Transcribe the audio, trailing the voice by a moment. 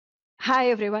Hi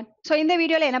everyone. So இந்த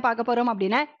வீடியோல என்ன பார்க்க போறோம்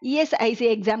அப்படின்னா ESIC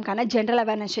எக்ஸாம்க்கான ஜெனரல்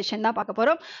அவேர்னஸ் செஷன் தான் பார்க்க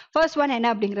போறோம். ஃபர்ஸ்ட் ஒன் என்ன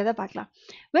அப்படிங்கறத பார்க்கலாம்.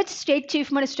 Which state chief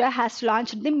minister has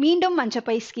launched the மீண்டும்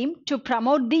மஞ்சப்பை scheme to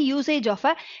promote the usage of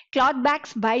a cloth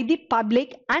bags by the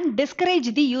public and discourage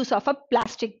the use of a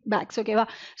plastic bags. ஓகேவா?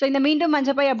 So இந்த மீண்டும்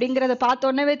மஞ்சப்பை அப்படிங்கறத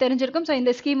பார்த்தோன்னே தெரிஞ்சிருக்கும். ஸோ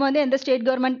இந்த ஸ்கீம் வந்து எந்த ஸ்டேட்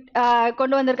கவர்மெண்ட்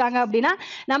கொண்டு வந்திருக்காங்க அப்படின்னா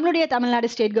நம்மளுடைய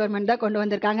தமிழ்நாடு ஸ்டேட் கவர்மெண்ட் தான் கொண்டு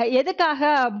வந்திருக்காங்க.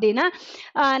 எதுக்காக அப்படின்னா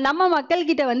நம்ம மக்கள்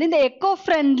கிட்ட வந்து இந்த எக்கோ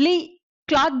ஃப்ரெண்ட்லி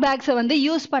கிளாத் பேக்ஸை வந்து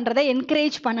யூஸ் பண்ணுறதை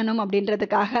என்கரேஜ் பண்ணணும்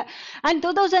அப்படின்றதுக்காக. அண்ட்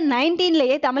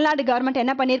 2019லயே தமிழ்நாடு கவர்மெண்ட்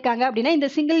என்ன பண்ணியிருக்காங்க அப்படின்னா இந்த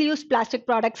சிங்கிள் யூஸ் பிளாஸ்டிக்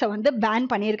ப்ராடக்ட்ஸை வந்து பேன்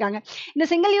பண்ணியிருக்காங்க. இந்த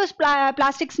சிங்கிள் யூஸ்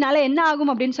பிளாஸ்டிக்ஸ்னால என்ன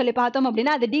ஆகும் அப்படின்னு சொல்லி பார்த்தோம்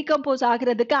அப்படின்னா அது டீகம்போஸ்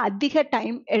ஆகுறதுக்கு அதிக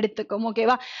டைம் எடுத்துக்கும்.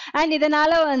 ஓகேவா? அண்ட்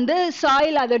இதனால வந்து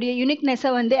சாயில் அதோடைய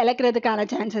யூனிக்னஸை வந்து இழக்கிறதுக்கான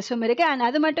சான்சஸும் இருக்கு. அண்ட்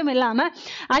அது மட்டும் இல்லாமல்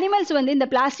அனிமல்ஸ் வந்து இந்த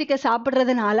பிளாஸ்டிக்கை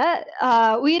சாப்பிட்றதுனால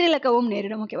உயிரிழக்கவும்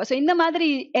நேரிடும். ஓகேவா? ஸோ இந்த மாதிரி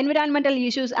என்விரான்மெண்டல்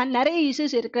இஷ்யூஸ் அண்ட் நிறைய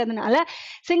இஷ்யூஸ் இருக்கிறதுனால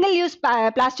சிங்கிள் யூஸ்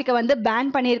பிளாஸ்டிக்கை வந்து பேன்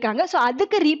பண்ணியிருக்காங்க. ஸோ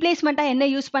அதுக்கு ரீப்ளேஸ்மெண்ட்டாக என்ன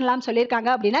யூஸ் பண்ணலாம் சொல்லியிருக்காங்க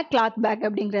அப்படின்னா கிளாத் பேக்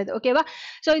அப்படிங்கிறது. ஓகேவா?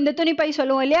 ஸோ இந்த துணிப்பை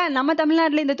சொல்லுவோம் இல்லையா, நம்ம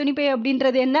தமிழ்நாட்டில் இந்த துணிப்பை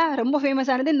அப்படின்றது என்ன ரொம்ப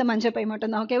ஃபேமஸ் ஆனது இந்த மஞ்சப்பை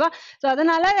மட்டும்தான். ஓகேவா? ஸோ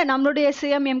அதனால நம்மளுடைய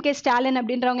சிஎம் எம்கே ஸ்டாலின்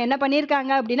அப்படின்றவங்க என்ன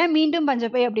பண்ணியிருக்காங்க அப்படின்னா மீண்டும்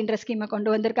மஞ்சப்பை அப்படின்ற ஸ்கீமை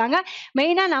கொண்டு வந்திருக்காங்க.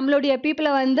 மெயினாக நம்மளுடைய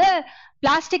பீப்புளை வந்து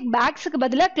பிளாஸ்டிக் பேக்ஸுக்கு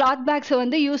பதிலாக கிளாத் பேக்ஸை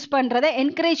வந்து யூஸ் பண்ணுறதை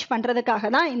என்கரேஜ்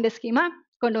பண்ணுறதுக்காக தான் இந்த ஸ்கீமை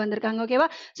கொண்டு வந்திருக்காங்க. ஓகேவா?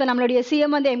 ஸோ நம்மளுடைய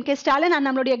சிஎம் வந்து எம்கே ஸ்டாலின் அண்ட்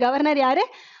நம்மளுடைய கவர்னர் யாரு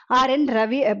RN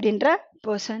ரவி அப்படின்ற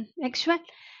person. Next one,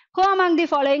 who among the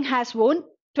following has won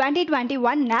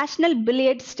 2021 national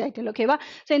billiards title? ஓகேவா?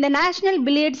 ஸோ இந்த நேஷனல்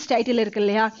பில்லியர்ட்ஸ் டைட்டில் இருக்கு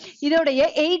இல்லையா, இதோடைய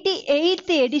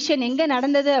 88th எடிஷன் எங்க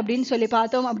நடந்தது அப்படின்னு சொல்லி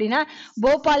பார்த்தோம் அப்படின்னா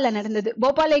போபால்ல நடந்தது.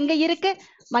 போபால் எங்க இருக்கு?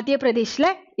 மத்திய பிரதேஷ்ல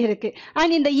இருக்கு.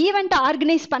 அண்ட் இந்த ஈவெண்ட்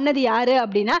ஆர்கனைஸ் பண்ணது யாரு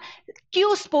அப்படின்னா கியூ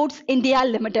ஸ்போர்ட்ஸ் இந்தியா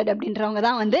லிமிடெட் அப்படின்றவங்க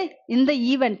தான் வந்து இந்த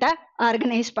ஈவெண்ட்டை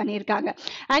ஆர்கனைஸ் பண்ணியிருக்காங்க.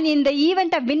 அண்ட் இந்த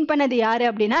ஈவெண்ட்டை வின் பண்ணது யாரு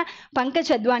அப்படின்னா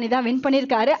பங்கஜ் அத்வானி தான் வின்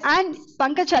பண்ணியிருக்காரு. அண்ட்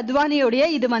பங்கஜ் அத்வானியோடைய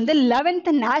இது வந்து 11th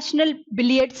நேஷனல்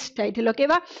பில்லியர்ட்ஸ் டைட்டில்.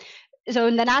 ஓகேவா? ஸோ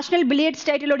இந்த நேஷனல் பில்லியர்ட்ஸ்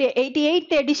டைட்டிலோடைய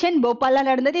 88th எடிஷன் போபால்ல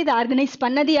நடந்தது. இது ஆர்கனைஸ்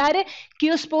பண்ணது யாரு?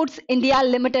 கியூ ஸ்போர்ட்ஸ் இந்தியா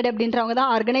லிமிடெட் அப்படின்றவங்க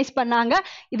தான் ஆர்கனைஸ் பண்ணாங்க.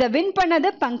 இதை வின் பண்ணது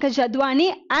பங்கஜ் அத்வானி.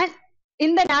 அண்ட்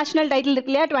இந்த நேஷனல் டைட்டில்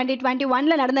இருக்கு இல்லையா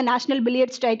 2021ல நடந்த நேஷனல்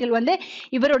பில்லியர்ட்ஸ் டைட்டில் வந்து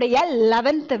இவருடைய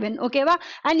 11th வின். ஓகேவா?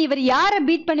 அண்ட் இவர் யாரை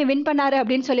பீட் பண்ணி வின் பண்ணாரு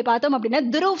அப்படின்னு சொல்லி பார்த்தோம் அப்படின்னா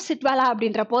துருவ் சிட்வாலா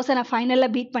அப்படின்ற பர்சனை ஃபைனல்ல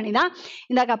பீட் பண்ணி தான்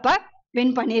இந்த கப்பை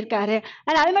வின் பண்ணியிருக்காரு.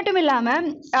 அண்ட் அது மட்டும் இல்லாம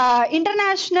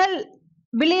இன்டர்நேஷனல்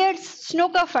பில்லியர்ட்ஸ்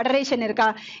ஸ்னூக்கர் ஃபெடரேஷன் இருக்கா,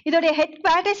 இதோடைய ஹெட்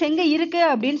குவார்ட்டர்ஸ் எங்க இருக்கு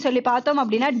அப்படின்னு சொல்லி பார்த்தோம்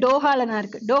அப்படின்னா டோஹால தான்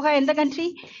இருக்கு. டோஹா எந்த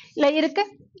கண்ட்ரில இருக்கு?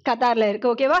 கத்தார்ல இருக்கு.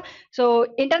 ஓகேவா? So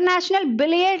international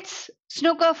billiards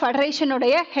snooker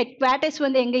ஃபெடரேஷனுடைய head quarters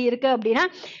வந்து எங்க இருக்கு அப்படின்னா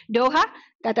டோஹா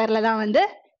கத்தார்ல தான் வந்து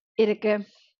இருக்கு.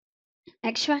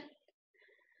 Next one,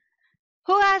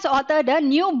 who has authored a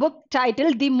new book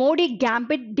titled The Modi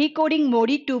Gambit Decoding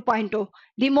Modi 2.0?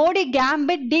 The Modi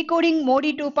gambit decoding Modi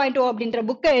 2.0 அப்படின்ற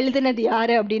புக்கை எழுதினது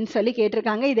யாரு அப்படின்னு சொல்லி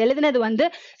கேட்டிருக்காங்க. இது எழுதினது வந்து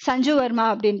சஞ்சு வர்மா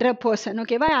அப்படின்ற பர்சன்.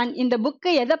 ஓகேவா? அண்ட் இந்த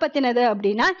புக்கு எதை பத்தினது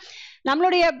அப்படின்னா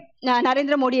நம்மளுடைய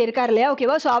நரேந்திர மோடி இருக்கார் இல்லையா,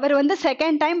 ஓகேவா? ஸோ அவர் வந்து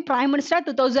செகண்ட் டைம் பிரைம் மினிஸ்டர்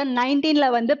 2019ல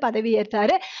வந்து பதவி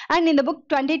ஏற்றாரு. அண்ட் இந்த புக்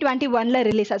 2021ல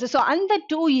ரிலீஸ் ஆச்சு. ஸோ அந்த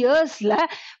 2 இயர்ஸ்ல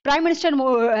பிரைம் மினிஸ்டர்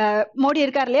மோடி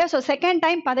இருக்கார் இல்லையா, ஸோ செகண்ட்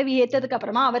டைம் பதவி ஏற்றதுக்கு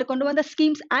அப்புறமா அவர் கொண்டு வந்த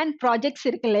ஸ்கீம்ஸ் அண்ட் ப்ராஜெக்ட்ஸ்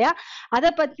இருக்கு இல்லையா,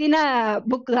 அதை பத்தின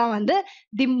புக் தான் வந்து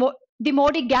தி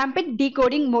மோடி கேம்பிட்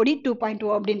டீகோடிங் மோடி 2.0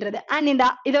 அப்படின்றது. அண்ட்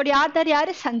இதோடைய ஆத்தர்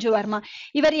யாரு? சஞ்சு வர்மா.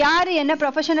 இவர் யாரு, என்ன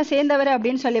ப்ரொஃபஷனை சேர்ந்தவர்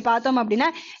அப்படின்னு சொல்லி பார்த்தோம் அப்படின்னா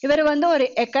இவர் வந்து ஒரு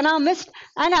எக்கனாமிஸ்ட்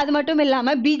அண்ட் அது மட்டும்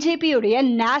இல்லாம பிஜேபியுடைய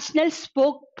நேஷனல்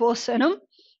ஸ்போக் பர்சனும்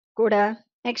கூட.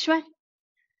 Next one,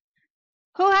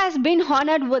 who has been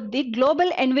honored with the Global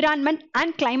Environment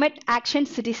and Climate Action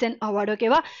Citizen Award?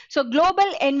 ஓகேவா? So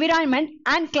Global Environment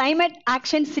and Climate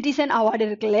Action Citizen Award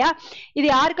இருக்கு இல்லையா, இது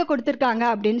யாருக்கு கொடுத்துருக்காங்க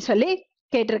அப்படின்னு சொல்லி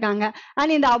கேட்டிருக்காங்க.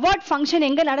 அண்ட் இந்த அவார்ட் ஃபங்க்ஷன்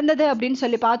எங்க நடந்தது அப்படின்னு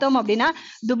சொல்லி பார்த்தோம் அப்படின்னா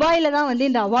துபாயில தான் வந்து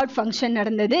இந்த அவார்ட் ஃபங்க்ஷன்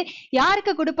நடந்தது.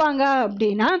 யாருக்கு கொடுப்பாங்க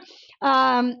அப்படின்னா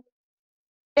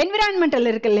என்விரான்மெண்டல்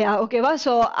இருக்கு இல்லையா, ஓகேவா?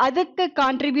 ஸோ அதுக்கு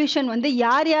கான்ட்ரிபியூஷன் வந்து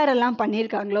யார் யாரெல்லாம்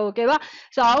பண்ணியிருக்காங்களோ, ஓகேவா?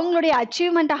 ஸோ அவங்களுடைய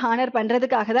அச்சீவ்மெண்ட்டை ஹானர்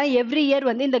பண்ணுறதுக்காக தான் எவ்ரி இயர்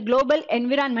வந்து இந்த global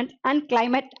environment and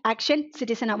climate action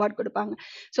citizen award கொடுப்பாங்க.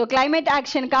 ஸோ கிளைமேட்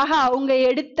ஆக்ஷனுக்காக அவங்க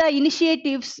எடுத்த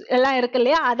இனிஷியேட்டிவ்ஸ் எல்லாம் இருக்கு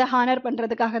இல்லையா, அதை ஹானர்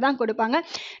பண்ணுறதுக்காக தான் கொடுப்பாங்க.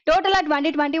 டோட்டலாக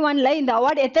 2021ல இந்த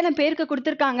அவார்டு எத்தனை பேருக்கு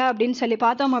கொடுத்துருக்காங்க அப்படின்னு சொல்லி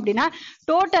பார்த்தோம் அப்படின்னா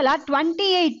டோட்டலாக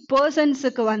 28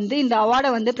 பர்சன்ஸுக்கு வந்து இந்த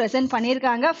அவார்டை வந்து ப்ரெசென்ட்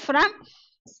பண்ணியிருக்காங்க ஃப்ரம்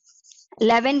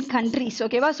 11 countries.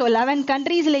 ஓகேவா? ஸோ 11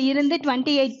 countries-ல இருந்து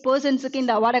 28 பர்சன்ஸுக்கு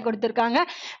இந்த அவார்டை கொடுத்துருக்காங்க.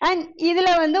 அண்ட் இதுல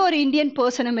வந்து ஒரு இந்தியன்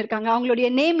பர்சனும் இருக்காங்க. அவங்களுடைய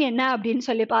நேம் என்ன அப்படின்னு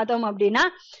சொல்லி பார்த்தோம் அப்படின்னா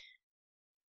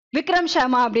விக்ரம்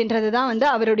சர்மா அப்படின்றது தான் வந்து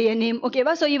அவருடைய நேம்.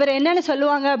 ஓகேவா? ஸோ இவர் என்னன்னு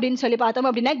சொல்லுவாங்க அப்படின்னு சொல்லி பார்த்தோம்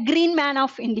அப்படின்னா கிரீன் மேன்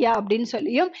ஆஃப் இந்தியா அப்படின்னு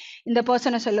சொல்லியும் இந்த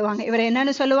பர்சனை சொல்லுவாங்க. இவர்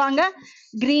என்னன்னு சொல்லுவாங்க?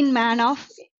 கிரீன் மேன் ஆஃப்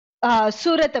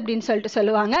சூரத் அப்படின்னு சொல்லிட்டு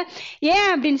சொல்லுவாங்க. ஏன்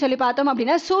அப்படின்னு சொல்லி பார்த்தோம்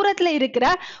அப்படின்னா சூரத்ல இருக்கிற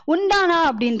உண்டானா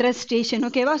அப்படின்ற ஸ்டேஷன்.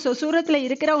 ஓகேவா? ஸோ சூரத்ல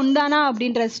இருக்கிற உண்டானா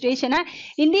அப்படின்ற ஸ்டேஷனை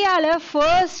இந்தியாவில்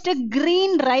ஃபர்ஸ்ட்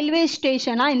கிரீன் ரயில்வே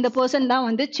ஸ்டேஷனா இந்த பர்சன் தான்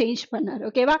வந்து சேஞ்ச் பண்ணார்.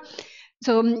 ஓகேவா?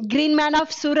 So green man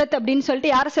of Surat அப்படின்னு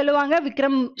சொல்லிட்டு யாரை சொல்லுவாங்க?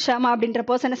 விக்ரம் சர்மா அப்படின்ற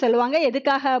பர்சனை சொல்லுவாங்க.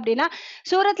 எதுக்காக அப்படின்னா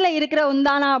சூரத்ல இருக்கிற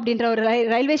உந்தானா அப்படின்ற ஒரு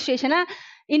ரயில்வே ஸ்டேஷனை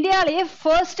இந்தியாவிலேயே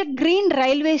ஃபர்ஸ்ட் கிரீன்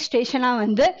ரயில்வே ஸ்டேஷனா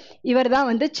வந்து இவர் தான்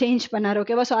வந்து சேஞ்ச் பண்ணார்.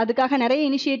 ஓகேவா? ஸோ அதுக்காக நிறைய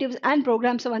இனிஷியேட்டிவ்ஸ் அண்ட்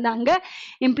ப்ரோக்ராம்ஸ் வந்து அங்கே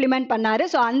இம்ப்ளிமெண்ட் பண்ணாரு.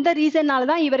 ஸோ அந்த ரீசன்னால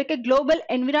தான் இவருக்கு global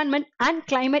environment and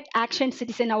climate action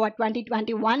citizen award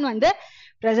 2021 வந்து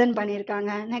ப்ரெசென்ட்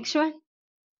பண்ணியிருக்காங்க. Next one.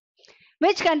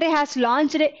 Which country has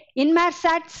launched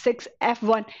Inmarsat 6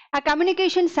 F1, a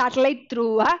communication satellite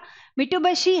through a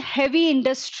Mitsubishi Heavy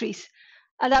Industries?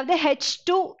 அதாவது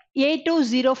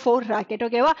H2A204 ராக்கெட்.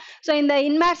 ஓகேவா? ஸோ இந்த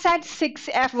இன்மார்சாட் 6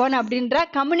 F1 அப்படின்ற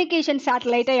கம்யூனிகேஷன்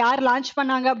சேட்டலைட்டை யார் லான்ச்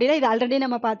பண்ணாங்க அப்படின்னா இது ஆல்ரெடி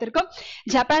நம்ம பார்த்துருக்கோம்.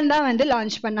 ஜப்பான் தான் வந்து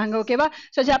லான்ச் பண்ணாங்க. ஓகேவா?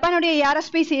 ஸோ ஜப்பானுடைய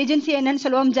ஏரோஸ்பேஸ் ஏஜென்சி என்னன்னு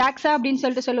சொல்லுவோம்? ஜாக்ஸா அப்படின்னு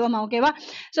சொல்லிட்டு சொல்லுவோமா? ஓகேவா?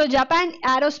 So Japan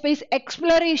aerospace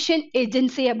exploration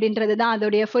agency அப்படின்றது தான்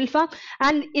அதோடைய ஃபுல் ஃபார்ம்.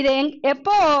 அண்ட் இதை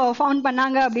எப்போ ஃபவுண்ட்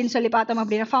பண்ணாங்க அப்படின்னு சொல்லி பார்த்தோம்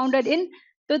அப்படின்னா ஃபவுண்டட் இன்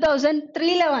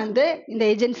 2003 வந்து இந்த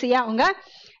ஏஜென்சியை அவங்க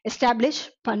எஸ்டாப்ளிஷ்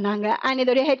பண்ணாங்க. அண்ட்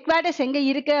இதோடைய ஹெட் குவார்டர்ஸ் எங்க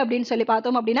இருக்கு அப்படின்னு சொல்லி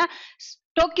பார்த்தோம் அப்படின்னா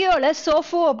டோக்கியோல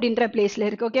சோஃபோ அப்படின்ற பிளேஸ்ல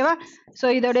இருக்கு. ஓகேவா? ஸோ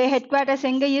இதோடைய ஹெட் குவார்டர்ஸ்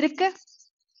எங்க இருக்கு?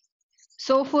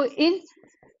 சோஃபோ இன்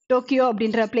டோக்கியோ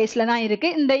அப்படின்ற பிளேஸ்ல தான் இருக்கு.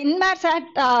 இந்த இன்மார்சாட்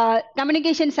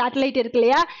கம்யூனிகேஷன் சேட்டலைட் இருக்கு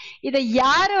இல்லையா, இதை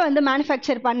யாரு வந்து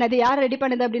மேனுஃபேக்சர் பண்ணது, யார் ரெடி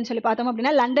பண்ணது அப்படின்னு சொல்லி பார்த்தோம்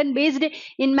அப்படின்னா லண்டன் பேஸ்டு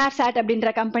இன்மார்சாட்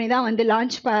அப்படின்ற கம்பெனி தான் வந்து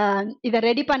இதை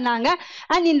ரெடி பண்ணாங்க.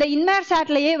 அண்ட் இந்த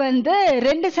இன்மார்சாட்லயே வந்து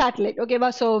 2 சேட்டலைட்.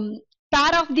 ஓகேவா? So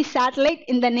pair of the satellite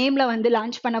இந்த நேம்ல வந்து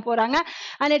லான்ச் பண்ண போறாங்க.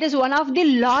 and it is one of the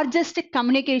largest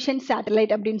communication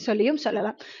satellite அப்படின்னு சொல்லியும்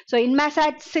சொல்லலாம். ஸோ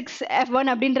இன்மார்சாட் 6 F1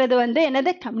 அப்படின்றது வந்து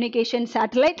என்னது? Communication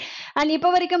satellite. அண்ட்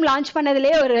இப்போ வரைக்கும் லான்ச்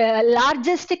பண்ணதுலேயே ஒரு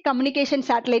லார்ஜஸ்ட் கம்யூனிகேஷன்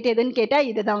சேட்டலைட் எதுன்னு கேட்டால்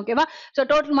இதுதான். ஓகேவா? ஸோ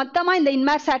டோட்டல் மொத்தமாக இந்த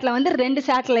இன்மார்சாட்ல வந்து 2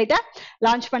 சேட்டலைட்டை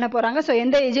லான்ச் பண்ண போறாங்க. ஸோ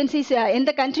எந்த ஏஜென்சிஸ்,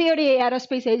 எந்த கண்ட்ரியோடைய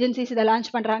ஏரோஸ்பேஸ் ஏஜென்சிஸ் இதை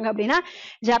லான்ச் பண்றாங்க அப்படின்னா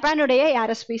ஜப்பானுடைய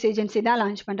ஏரோஸ்பேஸ் ஏஜென்சி தான்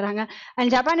லான்ச் பண்றாங்க.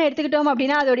 அண்ட் ஜப்பான் எடுத்துக்கிட்டோம்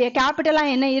அப்படின்னா அதோடைய கேபிட்டலா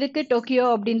என்ன இருக்கு? டோக்கியோ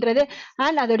அப்படின்றது.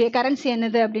 அண்ட் அதோடைய கரன்சி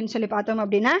என்னது அப்படின்னு சொல்லி பார்த்தோம்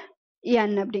அப்படின்னா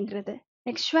yen அப்படிங்கிறது.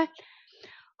 Next one.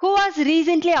 Who was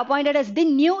recently appointed as the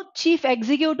new chief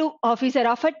executive officer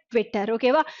of Twitter?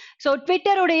 ஓகேவா? ஸோ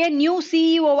ட்விட்டருடைய நியூ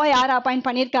சிஇஓவா யார் அப்பாயிண்ட்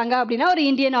பண்ணியிருக்காங்க அப்படின்னா ஒரு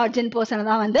இந்தியன் ஆரிஜின் பர்சனை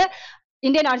தான் வந்து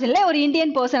இந்தியன் ஆரிஜின்ல ஒரு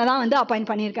இந்தியன் பர்சனை தான் வந்து அப்பாயிண்ட்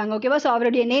பண்ணியிருக்காங்க. ஓகேவா? ஸோ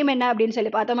அவருடைய நேம் என்ன அப்படின்னு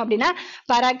சொல்லி பார்த்தோம் அப்படின்னா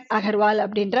பராக் அகர்வால்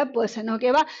அப்படின்ற பர்சன்.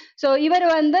 ஓகேவா? ஸோ இவர்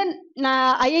வந்து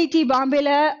ஐஐடி பாம்பேல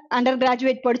அண்டர்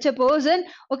கிராஜுவேட் படித்த பர்சன்.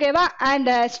 ஓகேவா?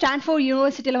 அண்ட் ஸ்டான்ஃபோர்ட்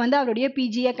யூனிவர்சிட்டியில் வந்து அவருடைய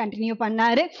பிஜியை கண்டினியூ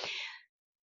பண்ணாரு.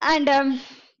 அண்ட்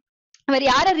அவர்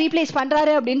யாரை ரீப்ளேஸ்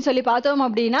பண்றாரு அப்படின்னு சொல்லி பார்த்தோம்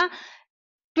அப்படின்னா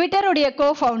ட்விட்டருடைய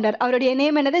கோ-ஃபவுண்டர், அவருடைய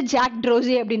நேம் என்னது? ஜாக்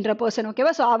ட்ரோசி அப்படின்ற பர்சன்.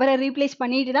 ஓகேவா? ஸோ அவரை ரீப்ளேஸ்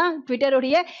பண்ணிட்டு தான்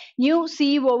ட்விட்டருடைய நியூ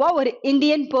சிஇஓவா ஒரு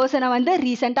இந்தியன் பர்சனை வந்து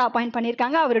ரீசெண்டாக அப்பாயிண்ட்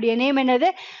பண்ணியிருக்காங்க. அவருடைய நேம் என்னது?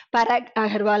 பராக்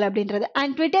அகர்வால் அப்படின்றது.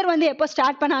 அண்ட் ட்விட்டர் வந்து எப்போ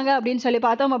ஸ்டார்ட் பண்ணாங்க அப்படின்னு சொல்லி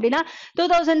பார்த்தோம் அப்படின்னா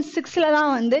 2006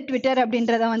 தான் வந்து ட்விட்டர்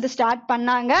அப்படின்றத வந்து ஸ்டார்ட்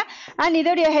பண்ணாங்க. அண்ட்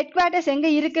இதோடைய ஹெட் குவார்ட்டர்ஸ்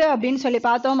எங்கே இருக்கு அப்படின்னு சொல்லி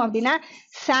பார்த்தோம் அப்படின்னா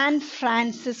சான்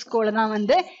பிரான்சிஸ்கோல தான்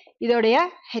வந்து இதோடைய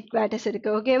ஹெட் குவார்ட்டர்ஸ் இருக்கு.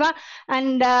 ஓகேவா?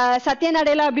 அண்ட் சத்யா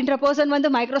நடேலா அப்படின்ற பர்சன் வந்து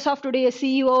மைக்ரோசாஃப்டுடைய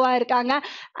சிஇஓவா இருக்காங்க.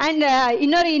 அண்ட்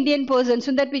இன்னொரு இந்தியன் பர்சன்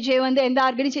சுந்தர் பிச்சை வந்து எந்த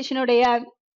ஆர்கனைசேஷனுடைய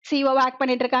சிஇஓவா ஆக்ட்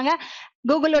பண்ணிட்டு இருக்காங்க?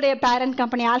 கூகுளுடைய பேரண்ட்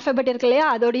கம்பெனி ஆல்பபெட் இருக்கு இல்லையா,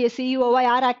 அதோடைய சிஇஓவா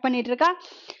யார் ஆக்ட் பண்ணிட்டு இருக்கா?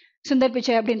 சுந்தர்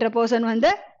பிச்சை அப்படின்ற பர்சன்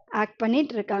வந்து ஆக்ட்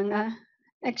பண்ணிட்டு இருக்காங்க.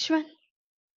 Next one.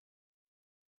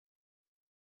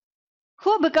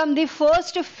 Who became the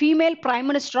first female prime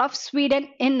minister of Sweden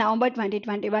in November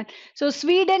 2021? So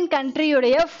Sweden country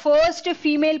உடைய first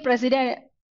female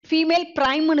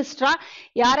prime minister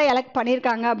யாரை எலெக்ட்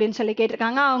பண்ணியிருக்காங்க அப்படின்னு சொல்லி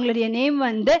கேட்டிருக்காங்க. அவங்களுடைய நேம்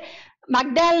வந்து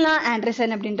மக்டால்னா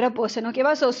ஆண்டர்சன் அப்படின்ற பர்சன்.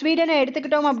 ஓகேவா? ஸோ ஸ்வீடனை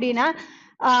எடுத்துக்கிட்டோம் அப்படின்னா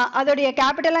அதோடைய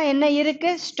கேபிட்டலா என்ன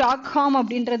இருக்கு? ஸ்டாக்ஹாம்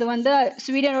அப்படின்றது வந்து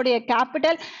ஸ்வீடனுடைய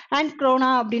கேபிட்டல். அண்ட் குரோனா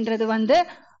அப்படின்றது வந்து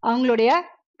அவங்களுடைய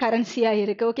கரன்சியா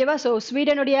இருக்கு. ஓகேவா? So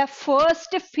ஸ்வீடனுடைய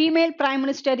first female prime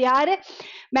minister யாரு?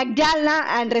 மெக்டால்னா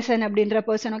ஆண்டர்சன் அப்படின்ற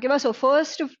பர்சன். ஓகேவா? ஸோ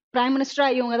ஃபர்ஸ்ட் பிரைம் மினிஸ்டரா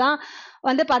இவங்க தான்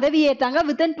வந்து பதவி ஏற்றாங்க.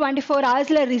 வித்தின் 24 hours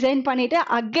ரிசைன் பண்ணிட்டு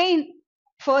அகெயின்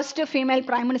ஃபர்ஸ்ட் ஃபீமேல்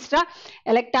பிரைம் மினிஸ்டரா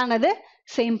எலெக்ட் ஆனது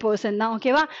சேம் பர்சன் தான்.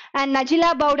 ஓகேவா? அண்ட்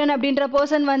நஜிலா பவுடன் அப்படின்ற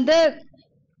பர்சன் வந்து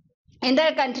எந்த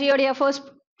கண்ட்ரியோடைய ஃபர்ஸ்ட்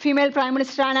ஃபீமேல் பிரைம்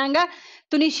மினிஸ்டர் ஆனாங்க?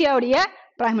 துனிஷியாவுடைய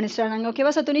பிரைம் மினிஸ்டர் ஆனாங்க.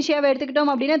 ஓகேவா? ஸோ துனிஷியாவை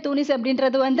எடுத்துக்கிட்டோம் அப்படின்னா தூனிஸ்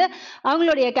அப்படின்றது வந்து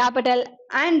அவங்களுடைய கேபிட்டல்.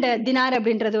 அண்ட் தினார்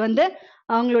அப்படின்றது வந்து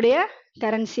அவங்களுடைய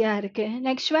கரன்சியா இருக்கு.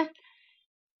 Next one,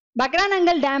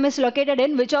 Bhakra Nangal dam is located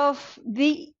in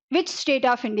which state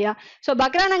of India? So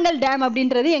Bhakra Nangal dam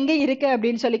அப்படின்றது எங்கே இருக்கு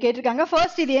அப்படின்னு சொல்லி கேட்டிருக்காங்க.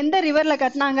 ஃபர்ஸ்ட் இது எந்த ரிவர்ல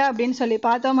கட்டினாங்க அப்படின்னு சொல்லி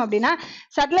பார்த்தோம் அப்படின்னா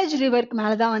சட்லஜ் ரிவருக்கு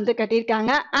மேலே தான் வந்து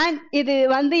கட்டியிருக்காங்க. அண்ட் இது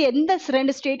வந்து எந்த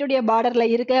 2 ஸ்டேட்டுடைய பார்டர்ல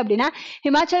இருக்கு அப்படின்னா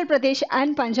ஹிமாச்சல் பிரதேஷ்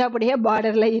அண்ட் பஞ்சாபுடைய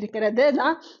பார்டர்ல இருக்கிறது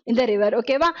தான் இந்த ரிவர்.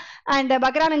 ஓகேவா? அண்ட்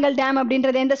பக்ரானங்கல் டேம்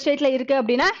அப்படின்றது எந்த ஸ்டேட்ல இருக்கு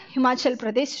அப்படின்னா ஹிமாச்சல்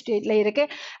பிரதேஷ் ஸ்டேட்ல இருக்கு.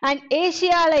 அண்ட்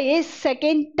ஏசியாலேயே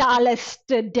செகண்ட்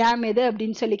டாலஸ்ட் டேம் எது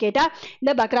அப்படின்னு சொல்லி கேட்டா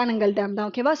இந்த பக்ரானங்கல் டேம் தான்.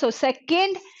 ஓகேவா? So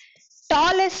second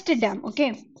tallest dam. okay,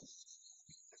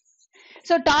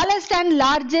 so tallest and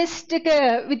largest க்கு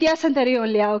வித்தியாசம் தெரியும்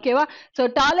இல்லையா? ஓகேவா? ஸோ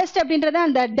டாலஸ்ட் அப்படின்றது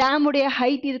அந்த டேம் உடைய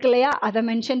ஹைட் இருக்கு இல்லையா அதை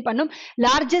மென்ஷன் பண்ணும்.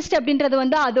 லார்ஜஸ்ட் அப்படின்றது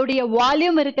வந்து அதோடைய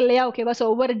வால்யூம் இருக்கு இல்லையா? ஓகேவா? ஸோ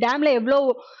ஒவ்வொரு டேம்ல எவ்வளோ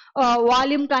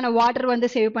வால்யூம்கான வாட்டர் வந்து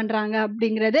சேவ் பண்றாங்க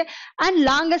அப்படிங்கிறது. அண்ட்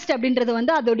லாங்கஸ்ட் அப்படின்றது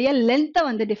வந்து அதோடைய லென்த்தை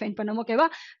வந்து டிஃபைன் பண்ணும். ஓகேவா?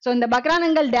 ஸோ இந்த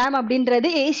பக்ரானங்கல் டேம் அப்படின்றது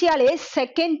ஏசியாலேயே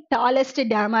செகண்ட் டாலஸ்ட்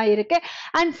டேமா இருக்கு.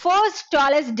 அண்ட் ஃபர்ஸ்ட்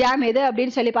டாலஸ்ட் டேம் எது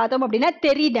அப்படின்னு சொல்லி பார்த்தோம் அப்படின்னா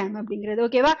தெரி டேம் அப்படிங்கிறது.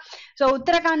 ஓகேவா? ஸோ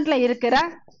உத்தரகாண்ட்ல இருக்கிற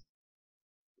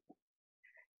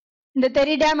இந்த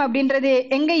தெரி டேம் அப்படின்றது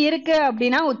எங்க இருக்கு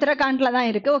அப்படின்னா உத்தரகாண்ட்ல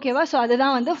தான் இருக்கு. ஓகேவா? ஸோ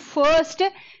அதுதான் வந்து ஃபர்ஸ்ட்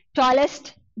டாலஸ்ட்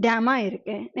டேமா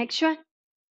இருக்கு. Next one,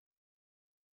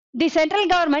 the central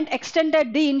government extended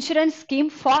the insurance scheme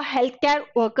for healthcare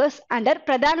workers under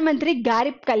Pradhan Mantri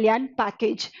Gharib Kalyan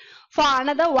package for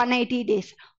another 180 days.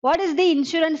 What is the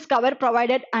insurance cover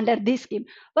provided under this scheme?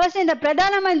 First, இந்த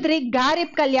பிரதான மந்திரி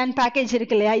kharif Kalyan package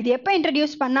இருக்கு இல்லையா, இது எப்போ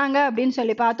introduce பண்ணாங்க அப்படின்னு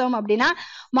சொல்லி பார்த்தோம் அப்படின்னா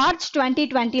மார்ச்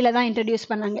 2020 தான் இன்ட்ரடியூஸ்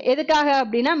பண்ணாங்க. எதுக்காக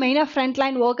அப்படின்னா மெயினாக front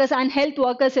line workers and health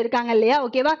workers இருக்காங்க இல்லையா?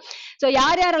 ஓகேவா? ஸோ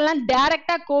யார் யாரெல்லாம்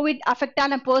டைரக்டா கோவிட் அஃபெக்ட்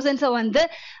ஆன பர்சன்ஸை வந்து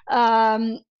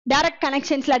டைரக்ட்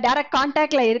கனெக்ஷன்ஸ்ல டைரக்ட்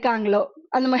கான்டாக்ட்ல இருக்காங்களோ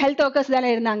அந்த ஹெல்த் ஒர்க்கர்ஸ் தானே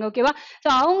இருந்தாங்க. ஓகேவா? ஸோ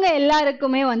அவங்க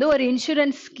எல்லாருக்குமே வந்து ஒரு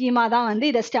இன்சூரன்ஸ் ஸ்கீமா தான் வந்து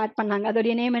இதை ஸ்டார்ட் பண்ணாங்க.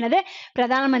 அதோடைய நேம் என்னது?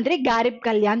 பிரதான மந்திரி காரிப்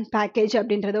கல்யாண் பேக்கேஜ்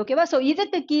அப்படின்றது. ஓகேவா? ஸோ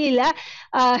இதுக்கு கீழே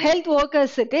ஹெல்த்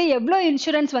ஒர்க்கர்ஸுக்கு எவ்வளோ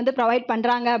இன்சூரன்ஸ் வந்து ப்ரொவைட்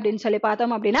பண்றாங்க அப்படின்னு சொல்லி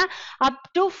பார்த்தோம் அப்படின்னா அப்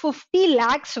டு 50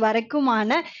 lakhs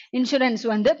வரைக்குமான இன்சூரன்ஸ்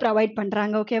வந்து ப்ரொவைட்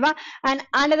பண்றாங்க. ஓகேவா?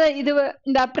 அண்ட் இது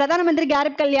இந்த பிரதான மந்திரி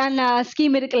காரிப் கல்யாண்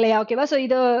ஸ்கீம் இருக்கு இல்லையா? ஓகேவா? ஸோ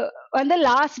இது வந்து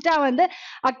லாஸ்டா வந்து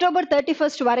அக்டோபர்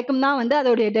 31 வரைக்கும் தான் வந்து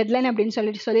அதோடைய டெட்லைன் அப்படின்னு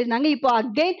சொல்லியிருந்தாங்க. இப்போ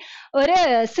அகைன் ஒரு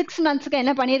 6 monthsக்கு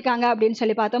என்ன பண்ணியிருக்காங்க அப்படின்னு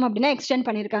சொல்லி பார்த்தோம் அப்படின்னா எக்ஸ்டெண்ட்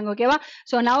பண்ணியிருக்காங்க. ஓகேவா?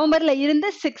 ஸோ நவம்பர்ல இருந்து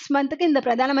 6 monthக்கு இந்த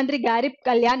பிரதான மந்திரி காரிப்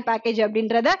கல்யாண் பேக்கேஜ்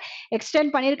அப்படின்றத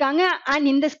எக்ஸ்டெண்ட் பண்ணியிருக்காங்க.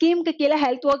 அண்ட் இந்த ஸ்கீமுக்கு கீழே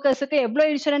ஹெல்த் ஒர்க்கர்ஸுக்கு எவ்வளோ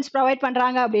இன்சூரன்ஸ் ப்ரொவைட்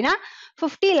பண்றாங்க அப்படின்னா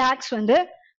 50 lakhs வந்து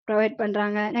ப்ரொவைட்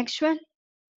பண்றாங்க. Next one,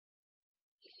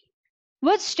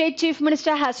 which state chief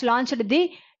minister has launched the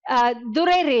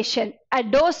Durai ration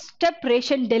door step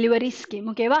ration delivery scheme?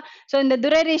 ஓகேவா? ஸோ இந்த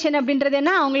துரை ரேஷன் அப்படின்றது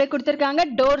என்ன அவங்களே கொடுத்துருக்காங்க,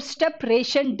 door step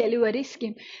ration delivery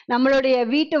scheme. நம்மளுடைய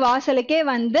வீட்டு வாசலுக்கே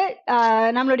வந்து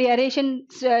நம்மளுடைய ரேஷன்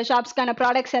ஷாப்ஸ்க்கான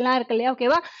ப்ராடக்ட்ஸ் எல்லாம் இருக்கு இல்லையா?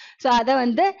 ஓகேவா? ஸோ அதை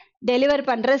வந்து டெலிவர்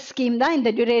பண்ற ஸ்கீம் தான்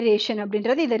இந்த டியூரேஷன்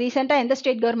அப்படின்றது. இதை ரீசெண்டா எந்த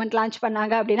ஸ்டேட் கவர்மெண்ட் லான்ச்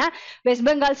பண்ணாங்க அப்படின்னா வெஸ்ட்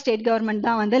பெங்கால் ஸ்டேட் கவர்மெண்ட்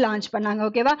தான் வந்து லான்ச் பண்ணாங்க.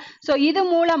 ஓகேவா? ஸோ இது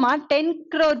மூலமா 10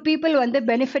 crore people வந்து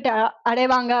பெனிஃபிட்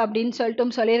அடைவாங்க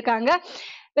அப்படின்னு சொல்லியிருக்காங்க.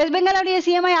 வெஸ்ட் பெங்காலோடைய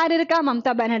சிஎம்ஐ யார் இருக்கா?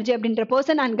 மம்தா பானர்ஜி அப்படின்ற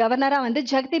பர்சன். அண்ட் கவர்னரா வந்து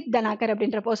ஜெகதீப் தனாகர்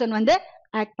அப்படின்ற பர்சன் வந்து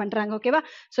ஆக்ட் பண்றாங்க. ஓகேவா?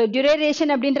 ஸோ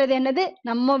டியூரேஷன் அப்படின்றது என்னது?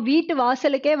 நம்ம வீட்டு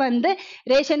வாசலுக்கே வந்து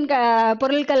ரேஷன்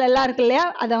பொருட்கள் எல்லாம் இருக்கு இல்லையா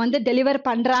அதை வந்து டெலிவர்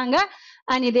பண்றாங்க.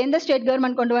 அண்ட் இது எந்த ஸ்டேட்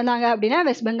கவர்மெண்ட் கொண்டு வந்தாங்க அப்படின்னா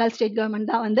வெஸ்ட் பெங்கால் ஸ்டேட்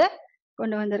கவர்மெண்ட் தான் வந்து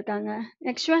கொண்டு வந்திருக்காங்க.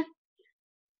 Next one,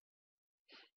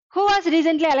 who was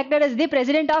recently elected as the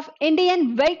president of Indian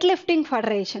Weightlifting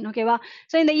Federation? ஓகேவா?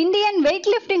 ஸோ இந்த இந்தியன்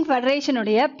வெயிட்லிஃப்டிங் ஃபெடரேஷன்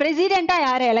உடைய பிரசிடென்ட்டா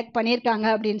யாரை எலெக்ட் பண்ணியிருக்காங்க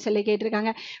அப்படின்னு சொல்லி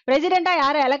கேட்டிருக்காங்க. பிரசிடென்ட்டா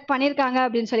யாரை எலெக்ட் பண்ணியிருக்காங்க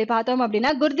அப்படின்னு சொல்லி பார்த்தோம்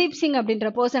அப்படின்னா குர்தீப் சிங்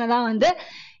அப்படின்ற பர்சனை தான் வந்து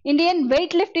இந்தியன்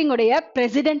வெயிட் லிஃப்டிங் உடைய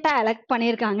பிரசிடென்ட்டா எலெக்ட்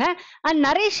பண்ணியிருக்காங்க. அண்ட்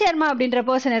நரேஷ் சர்மா அப்படின்ற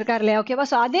பர்சன் இருக்கார் இல்லையா? ஓகேவா?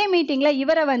 ஸோ அதே மீட்டிங்ல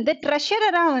இவரை வந்து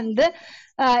ட்ரெஷரரா வந்து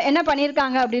என்ன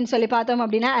பண்ணியிருக்காங்க அப்படின்னு சொல்லி பார்த்தோம்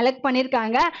அப்படின்னா எலெக்ட்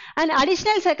பண்ணியிருக்காங்க. அண்ட்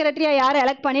அடிஷனல் செக்ரட்டரியா யாரை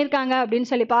எலெக்ட் பண்ணியிருக்காங்க அப்படின்னு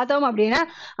சொல்லி பார்த்தோம் அப்படின்னா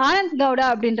ஆனந்த் கவுடா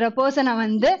அப்படின்ற பர்சனை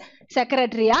வந்து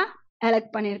செக்ரட்டரியா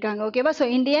எலெக்ட் பண்ணியிருக்காங்க. ஓகேவா? So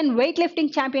Indian weight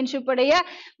lifting championship உடைய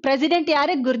பிரசிடென்ட்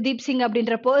யாரு? குர்தீப் சிங்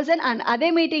அப்படின்ற பர்சன். அண்ட் அதே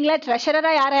மீட்டிங்ல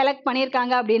ட்ரெஷரரா யாரை எலெக்ட்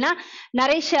பண்ணியிருக்காங்க அப்படின்னா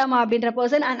நரேஷ் சர்மா அப்படின்ற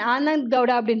பர்சன். அண்ட் ஆனந்த்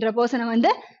கவுடா அப்படின்ற பர்சனை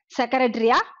வந்து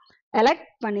செக்ரட்டரியா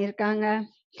எலெக்ட் பண்ணியிருக்காங்க.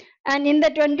 அண்ட் இந்த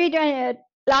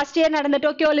லாஸ்ட் இயர் நடந்த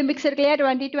டோக்கியோ ஒலிம்பிக்ஸ் இருக்கு இல்லையா?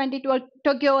 2020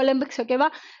 டோக்கியோ ஒலிம்பிக்ஸ். ஓகேவா?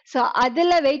 ஸோ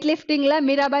அதுல வெயிட் லிஃப்டிங்ல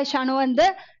மீராபாய் சானு வந்து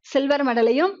சில்வர்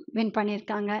மெடலையும் வின்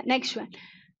பண்ணியிருக்காங்க. Next one,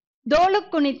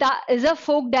 டோலுக்குனிதா is a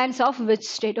folk dance of which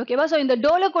state? ஓகேவா? ஸோ இந்த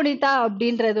டோலுக்குனிதா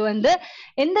அப்படின்றது வந்து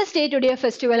எந்த ஸ்டேட்டுடைய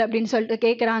ஃபெஸ்டிவல் அப்படின்னு சொல்லிட்டு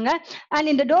கேட்குறாங்க.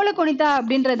 அண்ட் இந்த டோலுக்குனிதா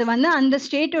அப்படின்றது வந்து அந்த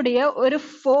ஸ்டேட்டுடைய ஒரு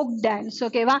ஃபோக் டான்ஸ்.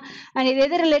 ஓகேவா? அண்ட் இது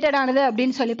எது ரிலேட்டட் ஆனது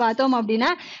அப்படின்னு சொல்லி பார்த்தோம்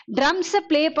அப்படின்னா ட்ரம்ஸை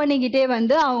ப்ளே பண்ணிக்கிட்டே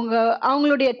வந்து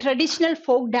அவங்களுடைய ட்ரெடிஷ்னல்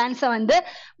ஃபோக் டான்ஸை வந்து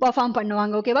பர்ஃபார்ம்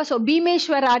பண்ணுவாங்க. ஓகேவா? ஸோ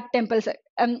பீமேஸ்வரா டெம்பிள்ஸ்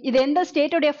இது எந்த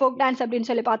ஸ்டேட்டுடைய ஃபோக் டான்ஸ் அப்படின்னு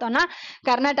சொல்லி பார்த்தோம்னா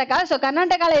கர்நாடகா. ஸோ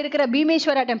கர்நாடகாவில் இருக்கிற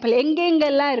பீமேஸ்வரா டெம்பிள்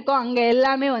எங்கெங்கெல்லாம் இருக்கோ அங்கே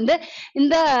எல்லாமே வந்து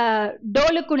இந்த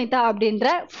டோலுக்குனிதா அப்படின்ற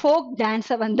ஃபோக்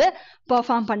டான்ஸை வந்து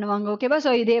பெர்ஃபார்ம் பண்ணுவாங்க. ஓகேவா?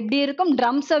 ஸோ இது எப்படி இருக்கும்,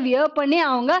 ட்ரம்ஸை வியர் பண்ணி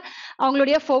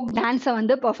அவங்களுடைய ஃபோக் டான்ஸை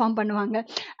வந்து பெர்ஃபார்ம் பண்ணுவாங்க.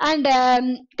 அண்ட்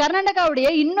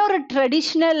கர்நாடகாவுடைய இன்னொரு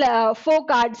ட்ரெடிஷ்னல்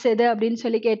ஃபோக் ஆர்ட்ஸ் எது அப்படின்னு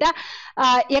சொல்லி கேட்டால்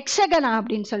யக்ஷகனா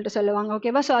அப்படின்னு சொல்லிட்டு சொல்லுவாங்க.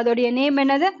 ஓகேவா? ஸோ அதோடைய நேம்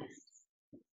என்னது,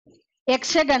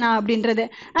 யக்ஷகனா அப்படின்றது.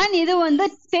 அண்ட் இது வந்து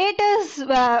தேட்டர்ஸ்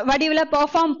வடிவில்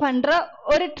பெர்ஃபார்ம் பண்ற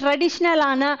ஒரு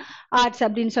ட்ரெடிஷ்னலான ஆர்ட்ஸ்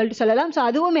அப்படின்னு சொல்லிட்டு சொல்லலாம். ஸோ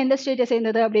அதுவும் எந்த ஸ்டேட்டை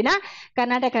சேர்ந்தது அப்படின்னா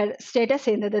கர்நாடகா ஸ்டேட்டை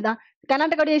சேர்ந்தது தான்.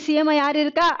 கர்நாடகாவுடைய சிஎம் யார்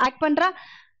இருக்கா ஆக்ட் பண்றா,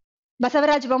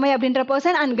 பசவராஜ் பொம்மை அப்படின்ற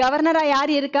பர்சன். அண்ட் கவர்னரா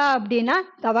யார் இருக்கா அப்படின்னா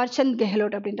தவார்சந்த்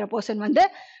கெஹ்லோட் அப்படின்ற பர்சன் வந்து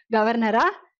கவர்னரா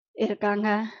இருக்காங்க.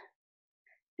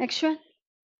 Next one,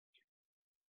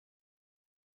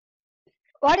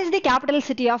 what is the capital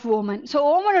city of Oman? So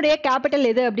ஓமனுடைய capital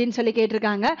எது அப்படின்னு சொல்லி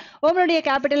கேட்டிருக்காங்க. ஓமனுடைய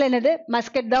கேபிட்டல் என்னது,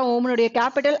 மஸ்கட் தான் ஓமனுடைய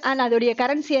கேபிட்டல். அண்ட் அதோடைய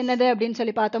கரன்சி என்னது அப்படின்னு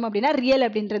சொல்லி பார்த்தோம் அப்படின்னா ரியல்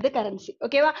அப்படின்றது கரன்சி.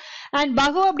 ஓகேவா? அண்ட்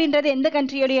பகு அப்படின்றது எந்த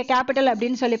கண்ட்ரியோடைய கேபிட்டல்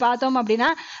அப்படின்னு சொல்லி பார்த்தோம் அப்படின்னா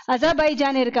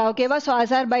அசர்பைஜான் இருக்கா. ஓகேவா? ஸோ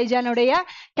அசர்பைஜானுடைய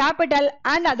கேபிட்டல்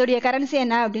அண்ட் அதோடைய கரன்சி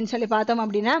என்ன அப்படின்னு சொல்லி பார்த்தோம்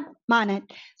அப்படின்னா மானட்.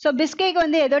 ஸோ பிஸ்கேக்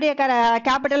வந்து எதோடைய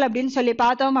கேபிட்டல் அப்படின்னு சொல்லி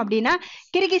பார்த்தோம் அப்படின்னா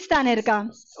கிர்கிஸ்தான் இருக்கா.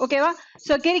 ஓகேவா?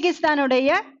 ஸோ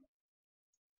கிர்கிஸ்தானுடைய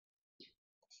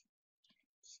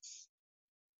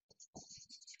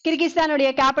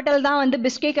கேபிட்டல் தான் வந்து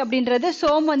பிஸ்கேக் அப்படின்றது.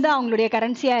 சோம் வந்து அவங்களுடைய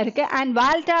கரன்சியா இருக்கு. அண்ட்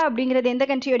வால்டா அப்படிங்கிறது எந்த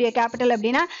கண்ட்ரியோடைய கேபிட்டல்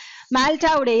அப்படின்னா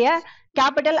மால்டாவுடைய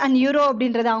கேபிட்டல். அண்ட் யூரோ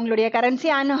அப்படின்றது அவங்களுடைய கரன்சி.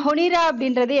 அண்ட் ஹொனிரா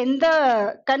அப்படின்றது எந்த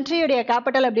கண்ட்ரியுடைய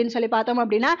கேபிட்டல் அப்படின்னு சொல்லி பார்த்தோம்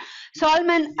அப்படின்னா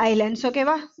சால்மன் ஐலாண்ட்ஸ்.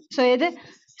 ஓகேவா? ஸோ இது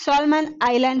சால்மன்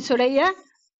ஐலாண்ட்ஸ் உடைய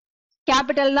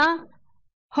கேபிட்டல் தான்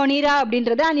ஹொனிரா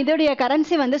அப்படின்றது. அண்ட் இதோடைய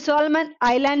கரன்சி வந்து சோல்மன்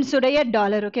ஐலாண்ட்ஸ் உடைய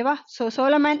டாலர். ஓகேவா? ஸோ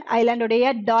சோலமன்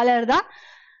ஐலாண்டுடைய டாலர் தான்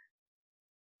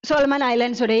சோலமன்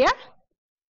ஐலாண்ட்ஸ் உடைய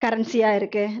கரன்சியா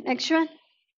இருக்கு. Next one,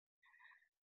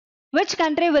 which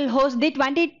country will host the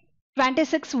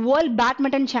 2026 World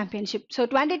Badminton Championship? So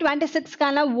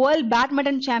 2026க்கான world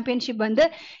badminton championship வந்து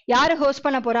யாரு ஹோஸ்ட்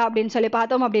பண்ண போறா அப்படின்னு சொல்லி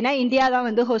பார்த்தோம் அப்படின்னா இந்தியா தான்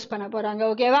வந்து ஹோஸ்ட் பண்ண போறாங்க.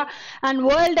 ஓகேவா? அண்ட்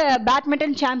வேர்ல்டு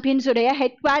பேட்மிண்டன் சாம்பியன்ஸ் உடைய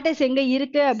ஹெட் குவார்ட்டர்ஸ் எங்க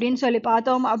இருக்கு அப்படின்னு சொல்லி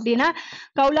பார்த்தோம் அப்படின்னா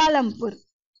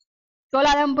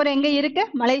கோலாலம்பூர் எங்க இருக்கு,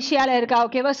 மலேசியால இருக்கா.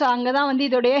 ஓகேவா? ஸோ அங்கதான் வந்து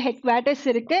இதோடைய ஹெட் குவார்ட்டர்ஸ்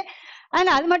இருக்கு. அண்ட்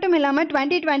அது மட்டும் இல்லாமல்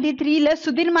 2023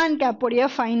 சுதிர்மான் கேப் உடைய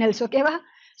ஃபைனல்ஸ். ஓகேவா?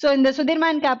 ஸோ இந்த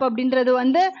சுதிர்மான் கேப் அப்படின்றது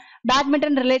வந்து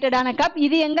பேட்மிண்டன் ரிலேட்டடான கப்.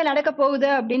 இது எங்க நடக்க போகுது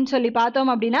அப்படின்னு சொல்லி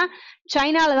பார்த்தோம் அப்படின்னா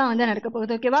சைனால தான் வந்து நடக்க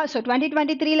போகுது. ஓகேவா? ஸோ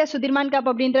 2023 சுதிர்மான் கப்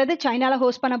அப்படின்றது சைனால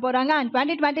ஹோஸ்ட் பண்ண போறாங்க. அண்ட்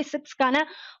 2026க்கான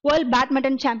வேர்ல்ட்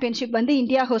பேட்மிண்டன் சாம்பியன்ஷிப் வந்து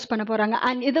இந்தியா ஹோஸ்ட் பண்ண போறாங்க.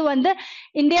 அண்ட் இது வந்து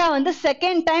இந்தியா வந்து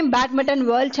second time badminton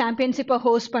world சாம்பியன்ஷிப்பை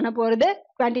host பண்ண போறது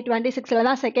 2026ல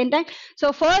தான் second time. So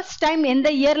first time எந்த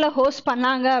இயர்ல ஹோஸ்ட்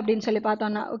பண்ணாங்க அப்படின்னு சொல்லி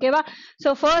பார்த்தோம்னா ஓகேவா? ஸோ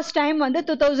ஃபர்ஸ்ட் டைம் வந்து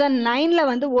 2009ல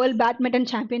வந்து வேர்ல்ட் பேட்மிண்டன்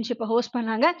சாம்பியன்ஷிப்பை ஹோஸ்ட்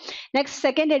பண்ணாங்க. நெக்ஸ்ட்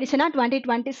செகண்ட் எடிஷனா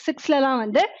 2026ல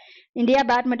வந்து இந்தியா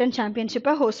பேட்மிண்டன்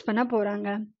சாம்பியன்ஷிப்பை ஹோஸ்ட் பண்ண போறாங்க.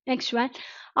 Next one,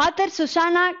 author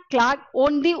Susanna Clark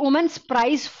won the Women's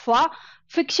Prize for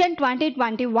Fiction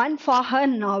 2021 for her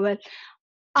novel.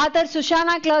 Author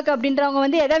Susanna Clark அப்படின்றவங்க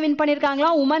வந்து எதை வின்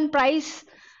பண்ணியிருக்காங்களா, உமன் பிரைஸ்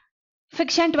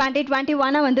ஃபிக்ஷன்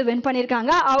 2021 வந்து வின்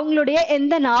பண்ணியிருக்காங்க. அவங்களுடைய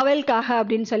எந்த நாவலுக்காக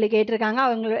அப்படின்னு சொல்லி கேட்டிருக்காங்க.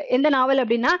 அவங்களோட எந்த நாவல்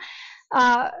அப்படின்னா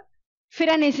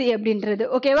ஃபிரனேசி அப்படின்றது.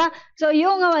 ஓகேவா? ஸோ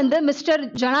இவங்க வந்து மிஸ்டர்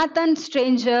ஜொனாத்தன்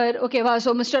ஸ்ட்ரேஞ்சர், ஓகேவா?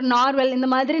 ஸோ மிஸ்டர் நார்வல், இந்த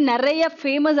மாதிரி நிறைய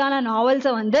ஃபேமஸான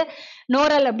நாவல்ஸை வந்து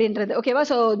நோரல் அப்படின்றது. ஓகேவா?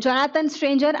 So Jonathan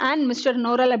Stranger and mister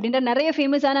நோரல் அப்படின்ற நிறைய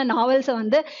ஃபேமஸான நாவல்ஸை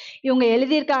வந்து இவங்க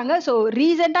எழுதியிருக்காங்க. ஸோ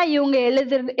ரீசெண்டாக இவங்க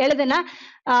எழுதின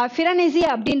ஃபிரனேசி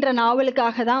அப்படின்ற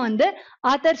நாவலுக்காக தான் வந்து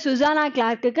author Susanna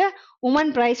கிளார்க்குக்கு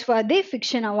woman prize for the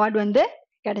fiction award வந்து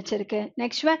கிடைச்சிருக்கு.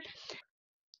 Next one,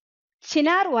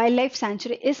 Chinar Wildlife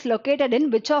Sanctuary is located in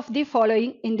which of the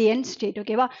following Indian state?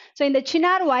 ஓகேவா? ஸோ இந்த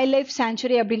சினார் வைல்ட் லைஃப்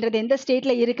சாங்சுரி அப்படின்றது எந்த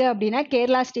ஸ்டேட்ல இருக்கு அப்படின்னா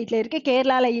கேரளா ஸ்டேட்ல இருக்கு.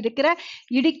 கேரளால இருக்கிற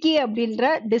இடுக்கி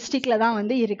அப்படின்ற டிஸ்ட்ரிக்ட்ல தான்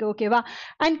வந்து இருக்கு. ஓகேவா?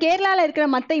 அண்ட் கேரளால இருக்கிற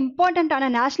மற்ற இம்பார்ட்டன்டான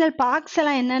நேஷனல் பார்க்ஸ்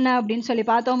எல்லாம் என்னென்ன அப்படின்னு சொல்லி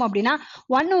பார்த்தோம் அப்படின்னா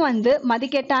ஒன்று வந்து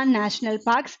மதிக்கெட்டான் நேஷனல்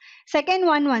பார்க்ஸ், செகண்ட்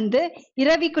ஒன் வந்து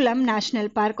இரவிக்குளம்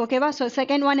நேஷனல் பார்க். ஓகேவா? ஸோ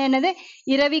செகண்ட் ஒன் என்னது,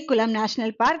 Eravikulam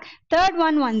national park. Third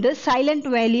one வந்து சைலண்ட்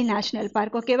வேலி நேஷனல்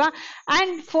பார்க். ஓகேவா?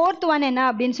 அண்ட் ஃபோர்த் ஒன் என்ன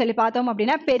அப்படின்னு சொல்லி பார்த்தோம்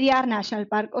அப்படின்னா பெரியார் நேஷனல்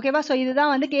பார்க். ஓகேவா? ஸோ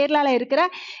இதுதான் வந்து கேரளாவில் இருக்கிற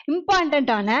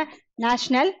இம்பார்ட்டண்ட்டான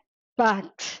national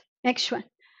parks. Next one,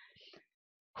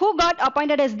 who got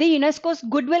appointed as the UNESCO's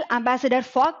Goodwill Ambassador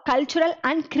for Cultural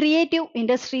and Creative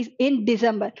Industries in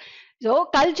December. So,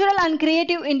 Cultural and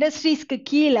Creative Industries-க்கு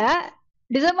கீழே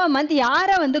டிசம்பர் மந்த்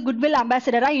யாரை வந்து குட்வில்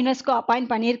அம்பாசிடரா யுனெஸ்கோ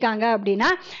அப்பாயிண்ட் பண்ணியிருக்காங்க அப்படின்னா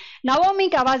நவோமி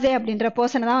கவாசே அப்படின்ற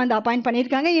பர்சனை தான் வந்து அப்பாயிண்ட்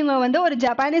பண்ணியிருக்காங்க. இவங்க வந்து ஒரு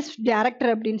ஜப்பானீஸ்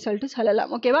டைரக்டர் அப்படின்னு சொல்லிட்டு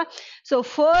சொல்லலாம். ஓகேவா? ஸோ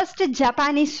ஃபர்ஸ்ட்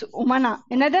ஜப்பானீஸ் உமனா,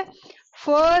 என்னது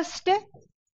ஃபர்ஸ்ட்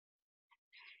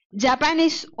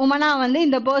ஜப்பானீஸ் உமனா வந்து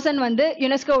இந்த பர்சன் வந்து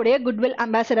யுனெஸ்கோவுடைய குட்வில்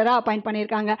அம்பாசிடரா அப்பாயிண்ட்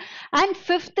பண்ணியிருக்காங்க. And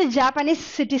fifth Japanese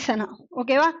சிட்டிசனா.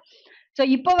 ஓகேவா? ஸோ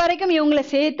இப்போ வரைக்கும் இவங்களை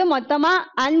சேர்த்து மொத்தமா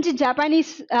 5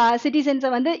 ஜப்பானீஸ்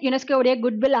சிட்டிசன்ஸை வந்து யுனெஸ்கோவுடைய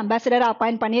குட்வில் அம்பாசிடரா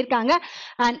அப்பாயிண்ட் பண்ணியிருக்காங்க.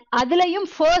 அண்ட் அதுலயும்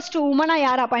ஃபர்ஸ்ட் உமனா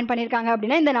யார் அப்பாயிண்ட் பண்ணியிருக்காங்க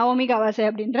அப்படின்னா இந்த நவோமி கவாசே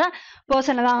அப்படின்ற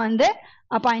பர்சனை தான் வந்து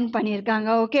அப்பாயிண்ட் பண்ணியிருக்காங்க.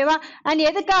 ஓகேவா? அண்ட்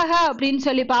எதுக்காக அப்படின்னு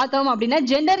சொல்லி பார்த்தோம் அப்படின்னா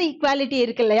ஜெண்டர் ஈக்குவாலிட்டி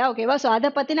இருக்கு இல்லையா? ஓகேவா? ஸோ அதை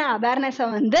பத்தின அவேர்னஸை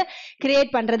வந்து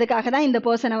கிரியேட் பண்றதுக்காக தான் இந்த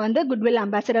பர்சனை வந்து குட்வில்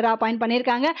அம்பாசிடரா அப்பாயிண்ட்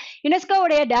பண்ணியிருக்காங்க.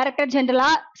 யுனெஸ்கோவுடைய டைரக்டர் ஜெனரலா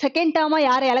செகண்ட் டேர்மா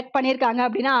யாரை எலெக்ட் பண்ணியிருக்காங்க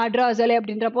அப்படின்னா ஆட்ரா அசோலே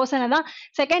அப்படின்ற பர்சனை தான்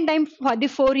second time for the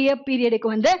 4 year பீரியடுக்கு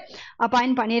வந்து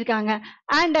அப்பாயிண்ட் பண்ணியிருக்காங்க.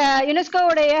 அண்ட்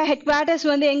யுனெஸ்கோவுடைய ஹெட் குவார்ட்டர்ஸ்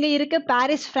வந்து எங்க இருக்கு?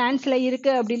 பாரிஸ் பிரான்ஸ்ல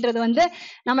இருக்கு அப்படின்றது வந்து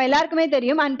நம்ம எல்லாருக்குமே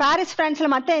தெரியும். அண்ட் பாரிஸ்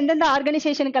பிரான்ஸ்ல மற்ற எந்தெந்த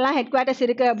ஆர்கனைசேஷனுக்கெல்லாம் ஹெட் குவார்ட்டர்ஸ்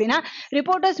இருக்கு அப்படின்னா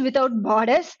reporters without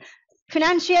borders,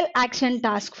 financial action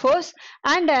task force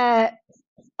and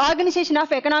organisation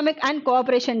of economic and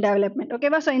cooperation development.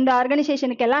 ஓகேவா? ஸோ இந்த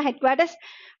ஆர்கனைசேஷனுக்கு எல்லாம் ஹெட் குவார்ட்டர்ஸ்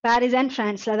பாரிஸ் அண்ட்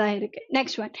பிரான்ஸ்ல தான் இருக்கு.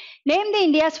 Next one, name the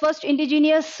India's first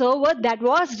indigenous server that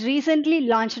was recently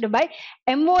launched by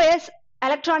MOS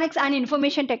Electronics and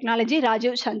Information Technology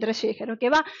Rajiv Chandrasekhar.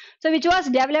 ஓகேவா? So which was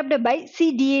developed by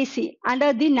CDAC under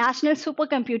the National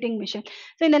Supercomputing Mission.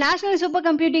 So இந்த National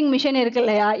Supercomputing Mission இருக்கு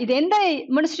இல்லையா, இது எந்த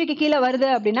மினிஸ்ட்ரிக்கு கீழே வருது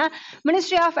அப்படின்னா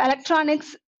ministry of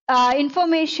electronics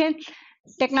information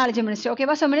technology ministry.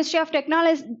 ஓகேவா? So ministry of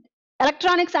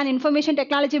electronics and information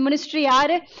technology ministry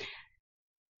யாரு?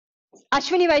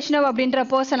 அஸ்வினி வைஷ்ணவ் அப்படின்ற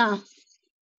பர்சனா.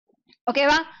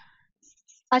 ஓகேவா?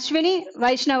 அஸ்வினி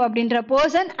வைஷ்ணவ் அப்படின்ற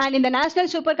பர்சன். அண்ட் இந்த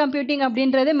நேஷனல் சூப்பர் கம்ப்யூட்டிங்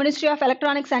அப்படின்றது ministry of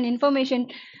electronics and information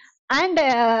and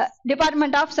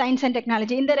department of science and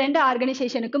technology, இந்த 2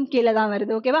 ஆர்கனைசேஷனுக்கும் கீழே தான்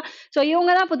வருது. ஓகேவா? ஸோ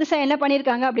இவங்க தான் புதுசாக என்ன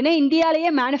பண்ணியிருக்காங்க அப்படின்னா இந்தியாலேயே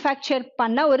மேனுஃபேக்சர்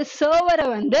பண்ண ஒரு சர்வரை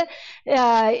வந்து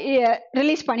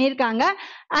ரிலீஸ் பண்ணியிருக்காங்க.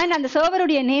 அண்ட் அந்த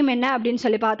சர்வருடைய நேம் என்ன அப்படின்னு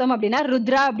சொல்லி பார்த்தோம் அப்படின்னா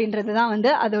ருத்ரா அப்படின்றது தான்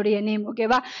வந்து அதோடைய நேம்.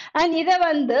 ஓகேவா? அண்ட் இதை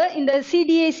வந்து இந்த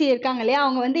சிடிஏசி இருக்காங்க இல்லையா,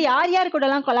 அவங்க வந்து யார் யார்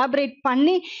கூடலாம் கொலாபரேட்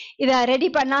பண்ணி இதை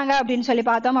ரெடி பண்ணாங்க அப்படின்னு சொல்லி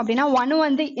பார்த்தோம் அப்படின்னா ஒன்று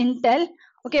வந்து இன்டெல்.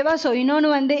 ஓகேவா? ஸோ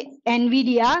இன்னொன்று வந்து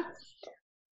என்விடியா.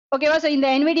 ஓகேவா? ஸோ இந்த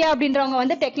என்விடியா அப்படின்றவங்க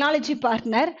வந்து டெக்னாலஜி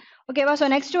பார்ட்னர். ஓகேவா? ஸோ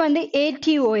நெக்ஸ்ட் வந்து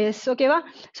ATOS. ஓகேவா?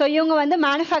 ஸோ இவங்க வந்து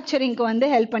மேனுஃபேக்சரிங்க்கு வந்து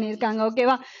ஹெல்ப் பண்ணியிருக்காங்க.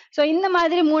 ஓகேவா? ஸோ இந்த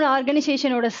மாதிரி 3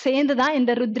 ஆர்கனைசேஷனோட சேர்ந்து தான்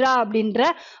இந்த ருத்ரா அப்படின்ற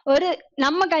ஒரு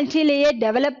நம்ம கண்ட்ரிலேயே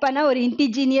டெவலப் பண்ண ஒரு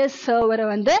இன்டிஜினியஸ் சர்வரை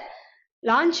வந்து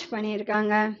லான்ச்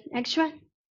பண்ணியிருக்காங்க. Next one,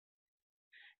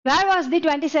 where was the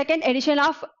 22nd edition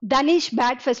of Danish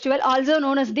Bat Festival, also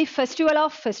known as the Festival of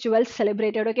Festivals,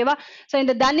 celebrated? ஓகேவா? ஸோ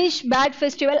இந்த தனிஷ் பேட்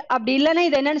ஃபெஸ்டிவல் அப்படி இல்லைன்னா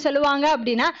இது என்னன்னு சொல்லுவாங்க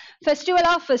அப்படின்னா ஃபெஸ்டிவல்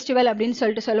ஆஃப் ஃபெஸ்டிவல் அப்படின்னு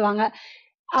சொல்லிட்டு சொல்லுவாங்க.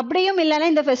 அப்படியும் இல்லைன்னா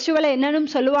இந்த ஃபெஸ்டிவலை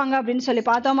என்னன்னு சொல்லுவாங்க அப்படின்னு சொல்லி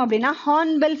பார்த்தோம் அப்படின்னா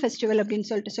ஹார்ன்பெல் ஃபெஸ்டிவல் அப்படின்னு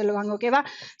சொல்லிட்டு சொல்லுவாங்க. ஓகேவா?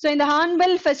 ஸோ இந்த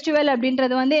ஹார்ன்பெல் ஃபெஸ்டிவல்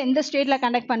அப்படின்றது வந்து எந்த ஸ்டேட்ல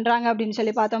கண்டக்ட் பண்றாங்க அப்படின்னு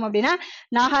சொல்லி பார்த்தோம் அப்படின்னா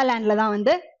நாகாலாந்துல தான்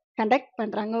வந்து கண்டக்ட்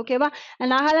பண்றாங்க. ஓகேவா?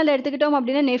 நாகாலாந்து எடுத்துக்கிட்டோம்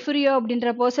அப்படின்னா நெஃப்ரியோ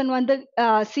அப்படின்ற பர்சன் வந்து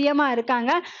சிஎம்மா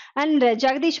இருக்காங்க. அண்ட்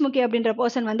ஜெகதீஷ் முகி அப்படின்ற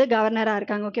பர்சன் வந்து கவர்னரா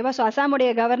இருக்காங்க. ஓகேவா? ஸோ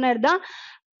அசாமுடைய கவர்னர் தான்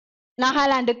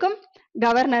நாகாலாந்துக்கும்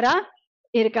கவர்னரா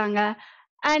இருக்காங்க.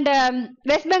 அண்ட்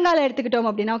வெஸ்ட் பெங்கால் எடுத்துக்கிட்டோம்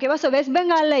அப்படின்னா ஓகேவா? ஸோ வெஸ்ட்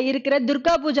பெங்கால்ல இருக்கிற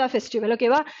துர்கா பூஜா ஃபெஸ்டிவல்.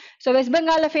 ஓகேவா? ஸோ வெஸ்ட்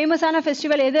பெங்கால்ல ஃபேமஸான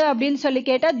ஃபெஸ்டிவல் எது அப்படின்னு சொல்லி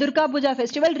கேட்டால் துர்கா பூஜா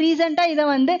ஃபெஸ்டிவல். ரீசெண்டா இதை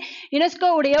வந்து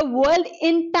யுனெஸ்கோவுடைய வேர்ல்ட்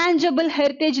இன்டான்ஜிபிள்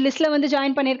ஹெரிட்டேஜ் லிஸ்ட்ல வந்து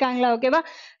ஜாயின் பண்ணியிருக்காங்களா? ஓகேவா?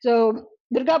 ஸோ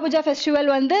துர்கா பூஜா ஃபெஸ்டிவல்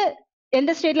வந்து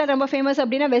எந்த ஸ்டேட்ல ரொம்ப ஃபேமஸ்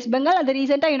அப்படின்னா வெஸ்ட் பெங்கால். அது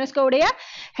ரீசெண்டா யுனெஸ்கோவுடைய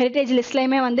ஹெரிட்டேஜ்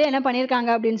லிஸ்ட்லயுமே வந்து என்ன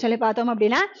பண்ணியிருக்காங்க அப்படின்னு சொல்லி பார்த்தோம்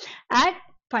அப்படின்னா ஆட்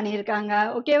பண்ணியிருக்காங்க.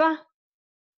 ஓகேவா?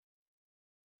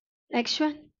 Next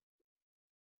one,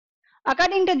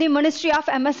 according to the Ministry of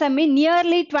MSME,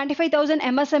 nearly 25,000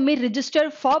 MSME registered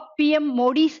for PM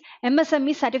Modi's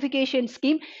MSME certification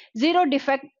scheme, Zero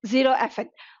Defect, Zero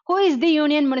Effect. Who is the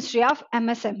Union Ministry of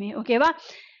MSME? ஓகேவா?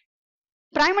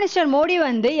 பிரைம் மினிஸ்டர் மோடி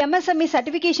வந்து MSME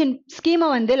certification ஸ்கீமை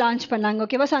வந்து launch பண்ணாங்க.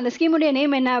 ஓகேவா? So அந்த ஸ்கீமுடைய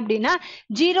name என்ன அப்படின்னா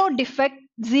zero defect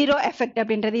zero effect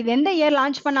அப்படின்றது. இது எந்த இயர்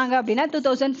லான்ச் பண்ணாங்க அப்படின்னா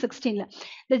 2016.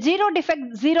 இந்த ஜீரோ டிஃபெக்ட்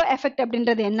ஜீரோ எஃபெக்ட்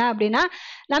அப்படின்றது என்ன அப்படின்னா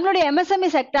நம்மளுடைய MSME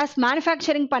செக்டார்ஸ்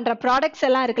மேனுஃபேக்சரிங் பண்ற ப்ராடக்ட்ஸ்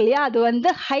எல்லாம் இருக்கு இல்லையா, அது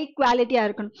வந்து ஹை குவாலிட்டியா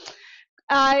இருக்கணும்.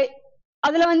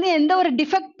 அதுல வந்து எந்த ஒரு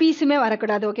டிஃபெக்ட் பீஸுமே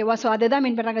வரக்கூடாது ஓகேவா ஸோ அதுதான்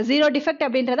மீன் பண்றாங்க ஜீரோ டிஃபெக்ட்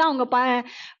அப்படின்றத அவங்க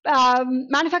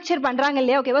மேனுஃபேக்சர் பண்றாங்க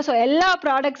இல்லையா ஓகேவா ஸோ எல்லா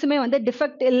ப்ராடக்ட்ஸுமே வந்து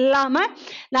டிஃபெக்ட் இல்லாம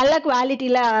நல்ல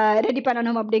குவாலிட்டியில ரெடி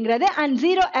பண்ணணும் அப்படிங்கிறது அண்ட்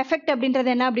ஜீரோ எஃபெக்ட்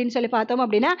அப்படின்றது என்ன அப்படின்னு சொல்லி பார்த்தோம்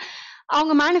அப்படின்னா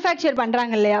அவங்க மேனுஃபேக்சர்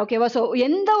பண்றாங்க இல்லையா ஓகேவா ஸோ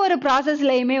எந்த ஒரு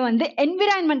ப்ராசஸ்லயுமே வந்து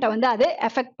என்விரான்மெண்ட்டை வந்து அது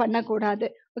எஃபெக்ட் பண்ணக்கூடாது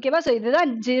ஓகேவா ஸோ இதுதான்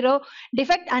zero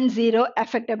defect and zero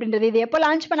effect அப்படின்றது இது எப்போ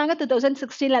லான்ச் பண்ணாங்க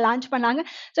 2016 லான்ச் பண்ணாங்க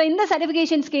ஸோ இந்த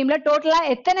சர்டிஃபிகேஷன் ஸ்கீம்ல டோட்டலா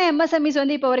எத்தனை எம்எஸ்எம்இஸ்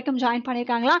வந்து இப்போ வரைக்கும் ஜாயின்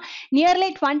பண்ணியிருக்காங்களா நியர்லி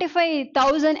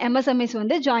 25,000 எம்எஸ்எம்இஸ்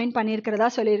வந்து ஜாயின் பண்ணியிருக்கிறதா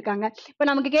சொல்லியிருக்காங்க இப்போ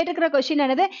நமக்கு கேட்டிருக்கிற கொஸ்டின்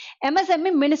என்னது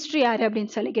எம்எஸ்எம்இ மினிஸ்ட்ரி யாரு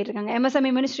அப்படின்னு சொல்லி கேட்டிருக்காங்க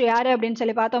எம்எஸ்எம்இ மினிஸ்ட்ரி யாரு அப்படின்னு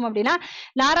சொல்லி பார்த்தோம் அப்படின்னா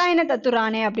நாராயண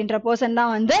தத்துரானே அப்படின்ற பர்சன்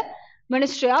தான் வந்து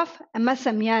மினிஸ்ட்ரி ஆஃப்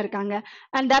எம்எஸ்எம்இயா இருக்காங்க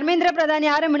அண்ட் தர்மேந்திர பிரதான்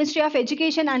யாரு ministry of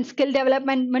education and skill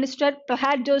development minister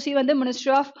பிரஹாத் Joshi வந்து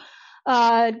மினிஸ்ட்ரி ஆஃப்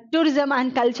டூரிசம்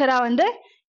அண்ட் கல்ச்சரா வந்து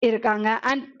இருக்காங்க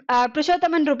அண்ட்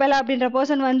புருஷோத்தமன் ருபேலா அப்படின்ற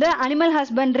பர்சன் வந்து animal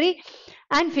husbandry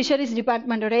and fisheries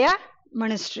department உடைய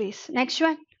ministries next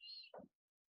one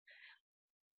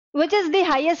which is the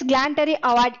highest glantory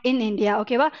award in India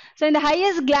ஓகேவா so இந்த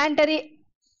highest glantory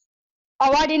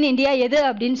award in India எது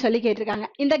அப்படின்னு சொல்லி கேட்டிருக்காங்க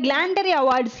இந்த கிளாண்டரி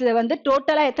அவார்ட்ஸ்ல வந்து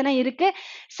டோட்டலா எத்தனை இருக்கு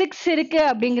 6 இருக்கு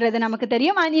அப்படிங்கிறது நமக்கு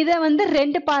தெரியும் அண்ட் இதை வந்து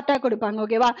 2 பார்ட்டா கொடுப்பாங்க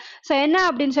ஓகேவா ஸோ என்ன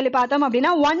அப்படின்னு சொல்லி பார்த்தோம்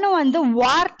அப்படின்னா ஒன்னு வந்து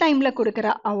வார் டைம்ல கொடுக்குற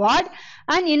அவார்ட்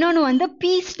அண்ட் இன்னொன்னு வந்து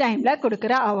பீஸ் டைம்ல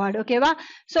கொடுக்குற அவார்டு ஓகேவா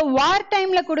ஸோ வார்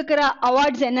டைம்ல கொடுக்குற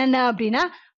அவார்ட்ஸ் என்னென்ன அப்படின்னா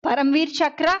பரம்வீர்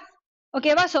சக்ரா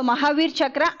ஓகேவா so Mahavir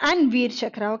Chakra and Veer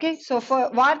Chakra okay so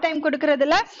war time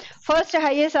கொடுக்கறதுல ஃபர்ஸ்ட்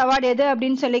ஹையஸ்ட் அவார்டு எது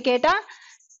அப்படின்னு சொல்லி கேட்டா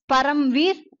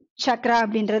பரம்வீர் சக்ரா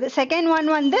அப்படின்றது செகண்ட் ஒன்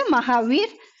வந்து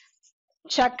Mahavir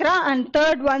Chakra and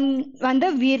third one வந்து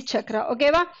வீர் சக்ரா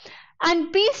ஓகேவா அண்ட்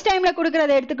பீஸ் டைம்ல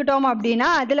கொடுக்கறத எடுத்துக்கிட்டோம் அப்படின்னா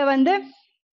அதுல வந்து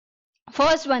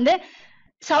ஃபர்ஸ்ட் வந்து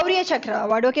சௌரிய சக்ரா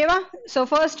அவார்டு ஓகேவா ஸோ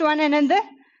ஃபர்ஸ்ட் ஒன் என்னது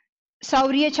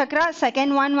சௌரிய சக்ரா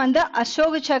செகண்ட் ஒன் வந்து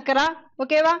அசோக் சக்ரா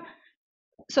ஓகேவா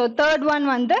ஸோ தேர்ட் ஒன்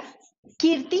வந்து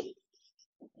கீர்த்தி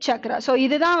சக்ரா ஸோ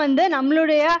இதுதான் வந்து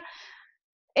நம்மளுடைய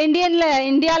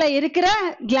இந்தியால இருக்கிற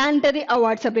கிளாண்டரி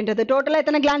அவார்ட்ஸ் அப்படின்றது டோட்டலா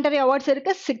எத்தனை கிளாண்டரி அவார்ட்ஸ்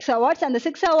இருக்கு 6 அவார்ட்ஸ் அந்த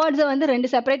 6 அவார்ட்ஸ் வந்து 2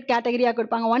 செப்பரேட் கேட்டகரியா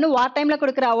கொடுப்பாங்க ஒன்னு வார் டைம்ல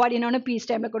கொடுக்குற அவார்டு இன்னொன்னு பீஸ்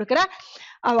டைம்ல கொடுக்குற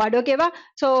அவார்டு ஓகேவா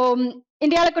ஸோ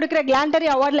இந்தியாவில் கொடுக்குற கிளாண்டரி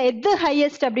அவார்ட்ல எது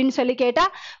ஹையஸ்ட் அப்படின்னு சொல்லி கேட்டா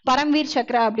பரம்வீர்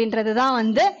சக்ரா அப்படின்றது தான்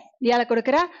வந்து இந்தியாவில்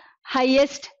கொடுக்குற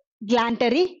highest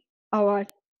கிளாண்டரி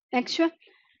award next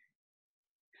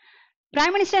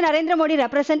Prime Minister Narendra Modi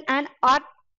represent an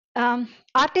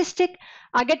artistic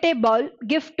agate bowl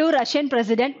gift to Russian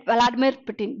President Vladimir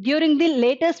Putin during the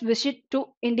latest visit to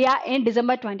India in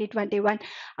December 2021.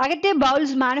 Agate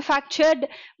bowls manufactured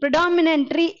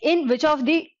predominantly in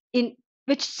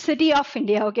which city of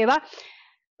India? Okay, va?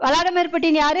 Vladimir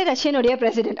Putin யாரு ரஷ்யனுடைய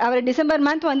president அவர் December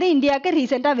month வந்து இந்தியாவுக்கு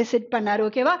ரீசெண்டா visit பண்ணாரு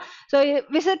ஓகேவா so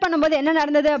visit பண்ணும்போது என்ன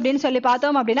நடந்தது அப்படின்னு சொல்லி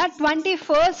பார்த்தோம் அப்படின்னா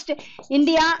 21st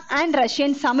India and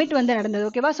Russian submit வந்து நடந்தது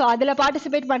ஓகேவா ஸோ அதுல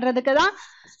பார்ட்டிசிபேட் பண்றதுக்கு தான்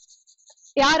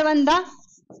யார் வந்தா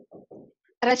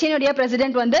ரஷ்யனுடைய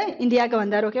பிரசிடென்ட் வந்து இந்தியாவுக்கு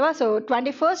வந்தார் ஓகேவா so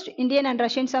 21st Indian and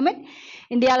Russian submit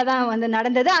இந்தியாவில தான் வந்து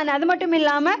நடந்தது அண்ட் அது மட்டும்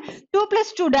இல்லாம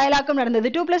 2+2 டயலாக்கும் நடந்தது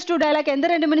 2+2 டயலாக் எந்த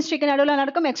 2 மினிஸ்ட்ரிக்கு நடுவில்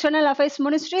நடக்கும் எக்ஸ்டர்னல் அஃபேர்ஸ்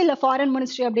மினிஸ்ட்ரி இல்ல ஃபாரின்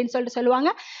மினிஸ்ட்ரி அப்படின்னு சொல்லிட்டு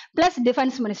சொல்லுவாங்க plus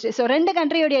defence ministry so 2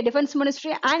 கண்ட்ரியோடைய defence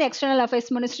ministry and external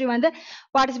affairs ministry வந்து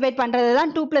பார்ட்டிசிபேட் பண்றது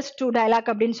தான் 2+2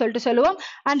 டயலாக் அப்படின்னு சொல்லிட்டு சொல்லுவோம்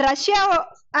அண்ட் ரஷ்யா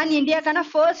அண்ட் இந்தியாக்கான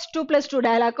ஃபர்ஸ்ட் 2+2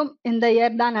 டயலாக்கும் இந்த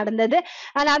இயர் தான் நடந்தது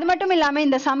அண்ட் அது மட்டும் இல்லாம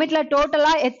இந்த சமிட்ல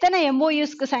டோட்டலா எத்தனை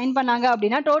எம்ஓயூஸ்க்கு சைன் பண்ணாங்க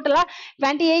அப்படின்னா டோட்டலா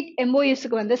 28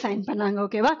 எம்ஓயூஸ்க்கு வந்து சைன் பண்ணாங்க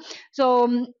ஓகேவா ஸோ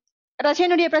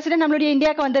ரஷ்யனுடைய பிரசிடென்ட் நம்மளுடைய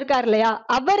இந்தியாவுக்கு வந்திருக்காரு இல்லையா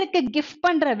அவருக்கு கிஃப்ட்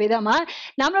பண்ற விதமா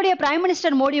நம்மளுடைய பிரைம்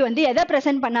மினிஸ்டர் மோடி வந்து எதை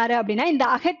பிரசென்ட் பண்ணாரு அப்படின்னா இந்த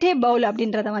அகட்டே பவுல்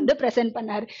அப்படின்றத வந்து பிரசென்ட்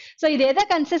பண்ணாரு ஸோ இது எதை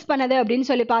கன்சிஸ்ட் பண்ணது அப்படின்னு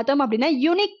சொல்லி பார்த்தோம் அப்படின்னா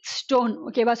யூனிக் ஸ்டோன்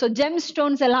ஓகேவா ஸோ ஜெம்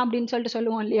ஸ்டோன்ஸ் எல்லாம் அப்படின்னு சொல்லிட்டு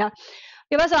சொல்லுவோம் இல்லையா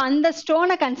ஓகேவா ஸோ அந்த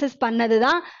ஸ்டோனை கன்சிஸ்ட்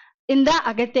பண்ணதுதான் இந்த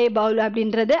அகத்தே பவுல்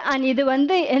அப்படின்றது அண்ட் இது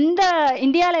வந்து எந்த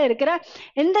இந்தியால இருக்கிற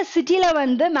எந்த சிட்டில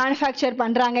வந்து மேனுஃபேக்சர்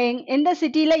பண்றாங்க எந்த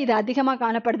சிட்டில இது அதிகமா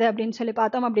காணப்படுது அப்படின்னு சொல்லி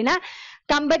பார்த்தோம் அப்படின்னா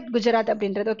கம்பட் குஜராத்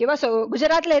அப்படின்றது ஓகேவா ஸோ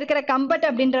குஜராத்ல இருக்கிற கம்பட்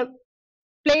அப்படின்ற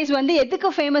பிளேஸ் வந்து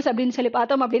எதுக்கு ஃபேமஸ் அப்படின்னு சொல்லி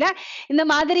பார்த்தோம் அப்படின்னா இந்த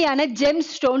மாதிரியான ஜெம்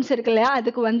ஸ்டோன்ஸ் இருக்கு இல்லையா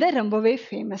அதுக்கு வந்து ரொம்பவே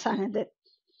ஃபேமஸ் ஆனது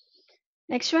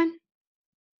next one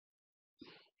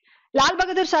Lal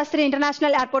Bahadur Shastri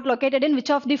International Airport located in which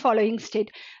of the following state?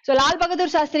 So Lal Bahadur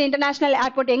Shastri International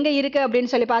Airport எங்க இருக்கு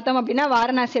அப்படின்னு சொல்லி பார்த்தோம் அப்படின்னா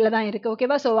வாரணாசியில தான் இருக்கு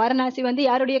ஓகேவா ஸோ வாரணாசி வந்து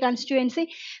யாருடைய கான்ஸ்டியூவன்சி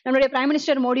நம்மளுடைய பிரைம்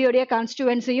மினிஸ்டர் மோடியோடைய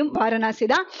கான்ஸ்டியூவன்சியும் வாரணாசி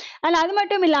தான் அண்ட் அது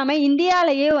மட்டும் இல்லாம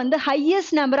இந்தியாலேயே வந்து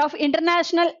highest number of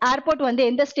international airport வந்து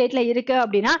எந்த ஸ்டேட்ல இருக்கு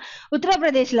அப்படின்னா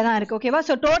உத்தரப்பிரதேஷ்ல தான் இருக்கு ஓகேவா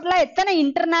ஸோ டோட்டலா எத்தனை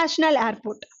இன்டர்நேஷனல்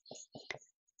ஏர்போர்ட்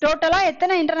டோட்டலா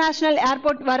எத்தனை இன்டர்நேஷனல்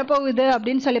ஏர்போர்ட் வரப்போகுது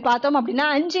அப்படின்னு சொல்லி பார்த்தோம் அப்படின்னா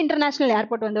 5 இன்டர்நேஷனல்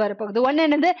ஏர்போர்ட் வந்து வரப்போகுது. ஒன்னு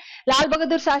என்னது லால்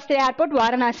பகதூர் சாஸ்திரி ஏர்போர்ட்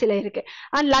வாரணாசியில இருக்கு.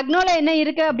 அண்ட் லக்னோல என்ன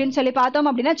இருக்கு அப்படின்னு சொல்லி பார்த்தோம்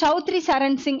அப்படின்னா சௌத்ரி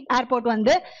சரண் சிங் ஏர்போர்ட்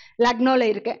வந்து லக்னோல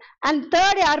இருக்கு. அண்ட்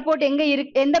தேர்ட் ஏர்போர்ட் எங்க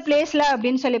இருக்கு, எந்த பிளேஸ்ல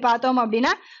அப்படின்னு சொல்லி பார்த்தோம்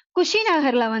அப்படின்னா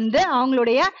குஷிநகர்ல வந்து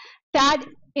அவங்களுடைய தேர்ட்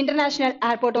இன்டர்நேஷனல்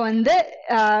ஏர்போர்ட் வந்து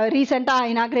ரீசெண்டா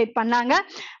இனாகிரேட் பண்ணாங்க.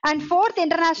 அண்ட் ஃபோர்த்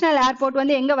இன்டர்நேஷனல் ஏர்போர்ட்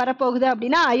வந்து எங்க வரப்போகுது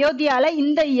அப்படின்னா அயோத்தியால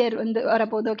இந்த இயர் வந்து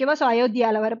வரப்போகுது. ஓகேவா, ஸோ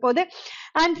அயோத்தியால வரப்போகுது.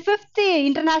 And fifth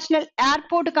international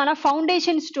ஏர்போர்ட்டுக்கான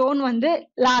foundation stone வந்து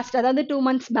லாஸ்ட், அதாவது 2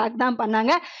 months பேக் தான்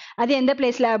பண்ணாங்க. அது எந்த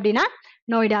பிளேஸ்ல அப்படின்னா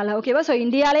நோய்டால. ஓகேவா, so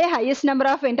இந்தியாலே highest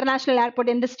number of international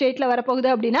airport எந்த ஸ்டேட்ல வரப்போகுது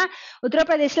அப்படின்னா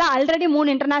உத்தரப்பிரதேஷ்ல ஆல்ரெடி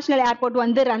 3 இன்டர்நேஷனல் ஏர்போர்ட்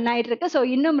வந்து ரன் ஆயிட்டு இருக்கு. ஸோ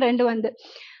இன்னும் 2 வந்து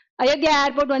அயோத்தியா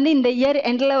ஏர்போர்ட் வந்து இந்த இயர்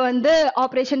எண்ட்ல வந்து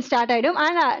ஆப்ரேஷன் ஸ்டார்ட் ஆயிடும்.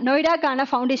 அண்ட் நொய்டாக்கான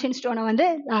ஃபவுண்டேஷன் ஸ்டோனை வந்து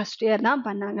லாஸ்ட் இயர் தான்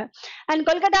பண்ணாங்க. அண்ட்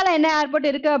கொல்கட்டால என்ன ஏர்போர்ட்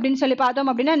இருக்கு அப்படின்னு சொல்லி பார்த்தோம்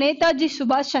அப்படின்னா நேதாஜி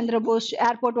சுபாஷ் சந்திர போஸ்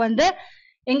ஏர்போர்ட் வந்து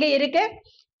எங்க இருக்கு,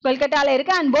 கொல்கட்டால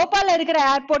இருக்கு. அண்ட் போபால்ல இருக்கிற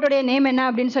ஏர்போர்ட்டோடைய நேம் என்ன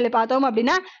அப்படின்னு சொல்லி பார்த்தோம்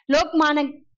அப்படின்னா லோக்மான்ய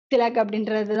திலக்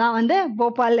அப்படின்றது தான் வந்து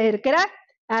போபால்ல இருக்கிற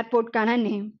ஏர்போர்ட்கான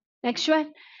name. Next one,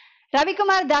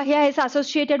 Ravikumar Dahiya is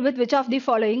associated with which of the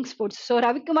following sports. So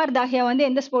Ravikumar Dahiya வந்து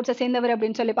எந்த ஸ்போர்ட்ஸை சேர்ந்தவர்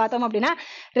அப்படின்னு சொல்லி பார்த்தோம் அப்படின்னா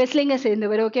ரெஸ்லிங்கை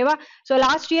சேர்ந்தவர். ஓகேவா, ஸோ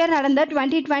லாஸ்ட் இயர் நடந்த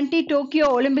 2020 டோக்கியோ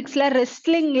ஒலிம்பிக்ஸ்ல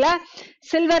ரெஸ்லிங்ல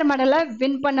சில்வர் மெடலை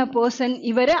வின் பண்ண பர்சன்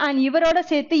இவர். அண்ட் இவரோட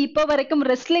சேர்த்து இப்போ வரைக்கும்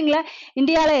ரெஸ்லிங்ல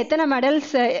இந்தியாவில் எத்தனை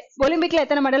மெடல்ஸ், ஒலிம்பிக்ல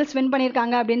எத்தனை மெடல்ஸ் வின்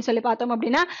பண்ணியிருக்காங்க அப்படின்னு சொல்லி பார்த்தோம்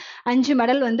அப்படின்னா 5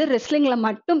 மெடல் வந்து ரெஸ்லிங்ல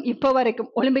மட்டும் இப்போ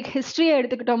வரைக்கும் ஒலிம்பிக் ஹிஸ்டரியை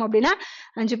எடுத்துக்கிட்டோம் அப்படின்னா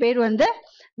 5 பேர் வந்து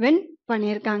வின்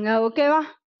பண்ணியிருக்காங்க. ஓகேவா,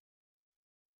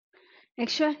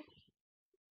 next one,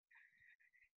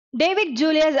 David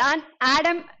Julius and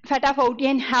Adam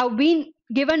Fatafoutian have been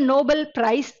given Nobel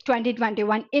Prize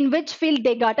 2021. In which field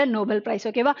they got a Nobel Prize?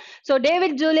 ஓகேவா, so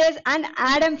David Julius and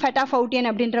Adam ஃபெட்டாஃபவுட்டியன்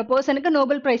அப்படின்ற பர்சனுக்கு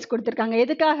நோபல் பிரைஸ் கொடுத்துருக்காங்க.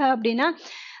 எதுக்காக அப்படின்னா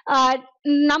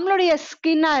நம்மளுடைய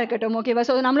ஸ்கின்னா இருக்கட்டும். ஓகேவா,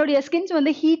 ஸோ நம்மளுடைய ஸ்கின்ஸ்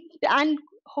வந்து ஹீட் அண்ட்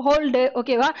ஹோல்டு.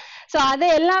 ஓகேவா, ஸோ அதை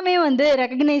எல்லாமே வந்து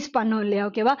ரெகக்னைஸ் பண்ணும் இல்லையா.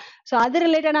 ஓகேவா, ஸோ அது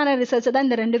ரிலேட்டடான ரிசர்ச் தான்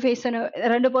இந்த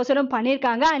ரெண்டு பர்சனும்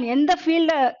பண்ணியிருக்காங்க. அண்ட் எந்த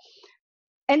ஃபீல்டு,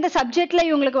 எந்த சப்ஜெக்ட்ல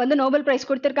இவங்களுக்கு வந்து நோபல் பிரைஸ்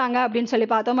கொடுத்துருக்காங்க அப்படின்னு சொல்லி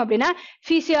பார்த்தோம் அப்படின்னா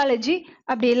பிசியாலஜி,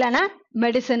 அப்படி இல்லைன்னா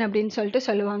மெடிசன் அப்படின்னு சொல்லிட்டு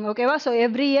சொல்லுவாங்க. ஓகேவா, ஸோ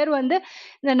எவ்ரி இயர் வந்து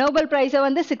இந்த நோபல் பிரைஸை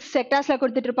வந்து 6 செக்டார்ஸ்ல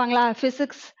கொடுத்துட்டு இருப்பாங்களா,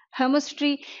 பிசிக்ஸ்,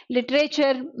 கெமிஸ்ட்ரி,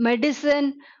 லிட்ரேச்சர்,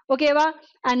 மெடிசன். ஓகேவா,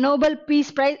 and Nobel piece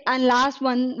price and last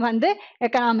one வந்து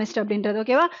எக்கனாமிஸ்ட் அப்படின்றது.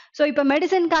 ஓகேவா, ஸோ இப்போ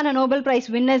மெடிசனுக்கான நோபல் பிரைஸ்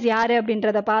வின்னர்ஸ் யாரு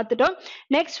அப்படின்றத பார்த்துட்டோம்.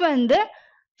 நெக்ஸ்ட் வந்து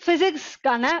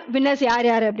பிசிக்ஸ்க்கான வின்னர்ஸ் யார்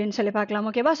யார் அப்படின்னு சொல்லி பார்க்கலாம்.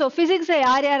 ஓகேவா, ஸோ பிசிக்ஸை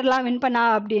யார் யாரெல்லாம் வின் பண்ணா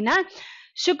அப்படின்னா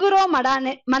ஷுகுரோ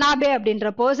மனாபே அப்படின்ற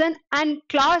பர்சன் அண்ட்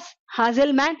கிளாஸ்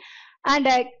ஹாசல்மேன் அண்ட்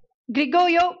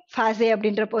கிரிகோயோ ஃபாசே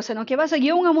அப்படின்ற பர்சன். ஓகேவா, ஸோ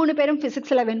இவங்க 3 பேரும்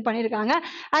பிசிக்ஸ்ல வின் பண்ணியிருக்காங்க.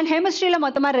 அண்ட் கெமிஸ்ட்ரியில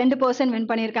மொத்தமா 2 பர்சன் வின்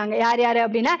பண்ணியிருக்காங்க. யார் யாரு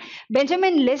அப்படின்னா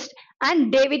பெஞ்சமின் லிஸ்ட் அண்ட்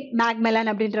டேவிட் மேக்மெலன்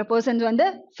அப்படின்ற பர்சன்ஸ் வந்து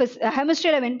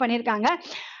கெமிஸ்ட்ரியில வின் பண்ணியிருக்காங்க.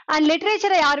 அண்ட்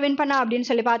லிட்ரேச்சரை யார் வின் பண்ணா அப்படின்னு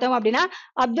சொல்லி பார்த்தோம் அப்படின்னா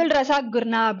அப்துல் ரசாக்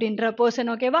குர்னா அப்படின்ற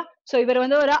பர்சன். ஓகேவா, ஸோ இவர்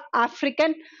வந்து ஒரு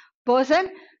ஆப்பிரிக்கன் பர்சன்.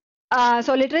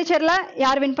 ஸோ லிட்ரேச்சர்ல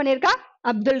யார் வின் பண்ணியிருக்கா,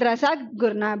 அப்துல் ரசாக்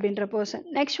குர்னா அப்படின்ற பர்சன்.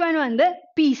 நெக்ஸ்ட் ஒன் வந்து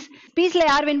பீஸ்ல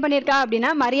யார் வின் பண்ணியிருக்கா அப்படின்னா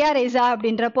மரியா ரேசா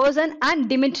அப்படின்ற பர்சன் அண்ட்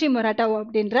டிமிட்ரி மொராட்டோவ்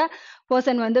அப்படின்ற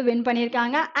பர்சன் வந்து வின்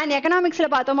பண்ணியிருக்காங்க. அண்ட் எக்கனாமிக்ஸ்ல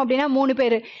பார்த்தோம் அப்படின்னா 3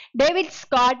 பேர், David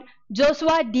Scott,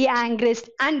 Joshua D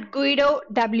ஆங்கிரிஸ்ட் and Guaido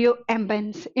W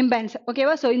இம்பென்ஸ்.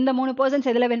 ஓகேவா, ஸோ இந்த 3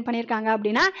 பர்சன்ஸ் எதுல வின் பண்ணியிருக்காங்க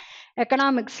அப்படின்னா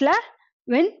எக்கனாமிக்ஸ்ல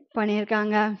வின்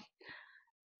பண்ணியிருக்காங்க.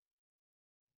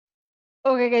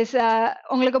 ஓகே கைஸ்,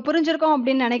 உங்களுக்கு புரிஞ்சிருக்கும்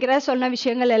அப்படின்னு நினைக்கிறேன் சொன்ன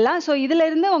விஷயங்கள் எல்லாம். ஸோ இதுல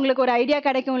இருந்து உங்களுக்கு ஒரு ஐடியா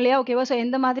கிடைக்கும் இல்லையா. ஓகேவா, ஸோ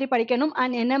எந்த மாதிரி படிக்கணும்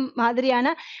அண்ட் என்ன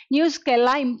மாதிரியான நியூஸ்க்கு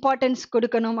எல்லாம் இம்பார்ட்டன்ஸ்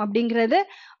கொடுக்கணும் அப்படிங்கிறது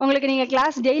உங்களுக்கு நீங்க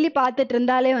கிளாஸ் டெய்லி பார்த்துட்டு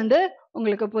இருந்தாலே வந்து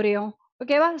உங்களுக்கு புரியும்.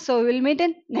 ஓகேவா, so will meet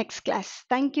in next class.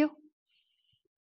 Thank you.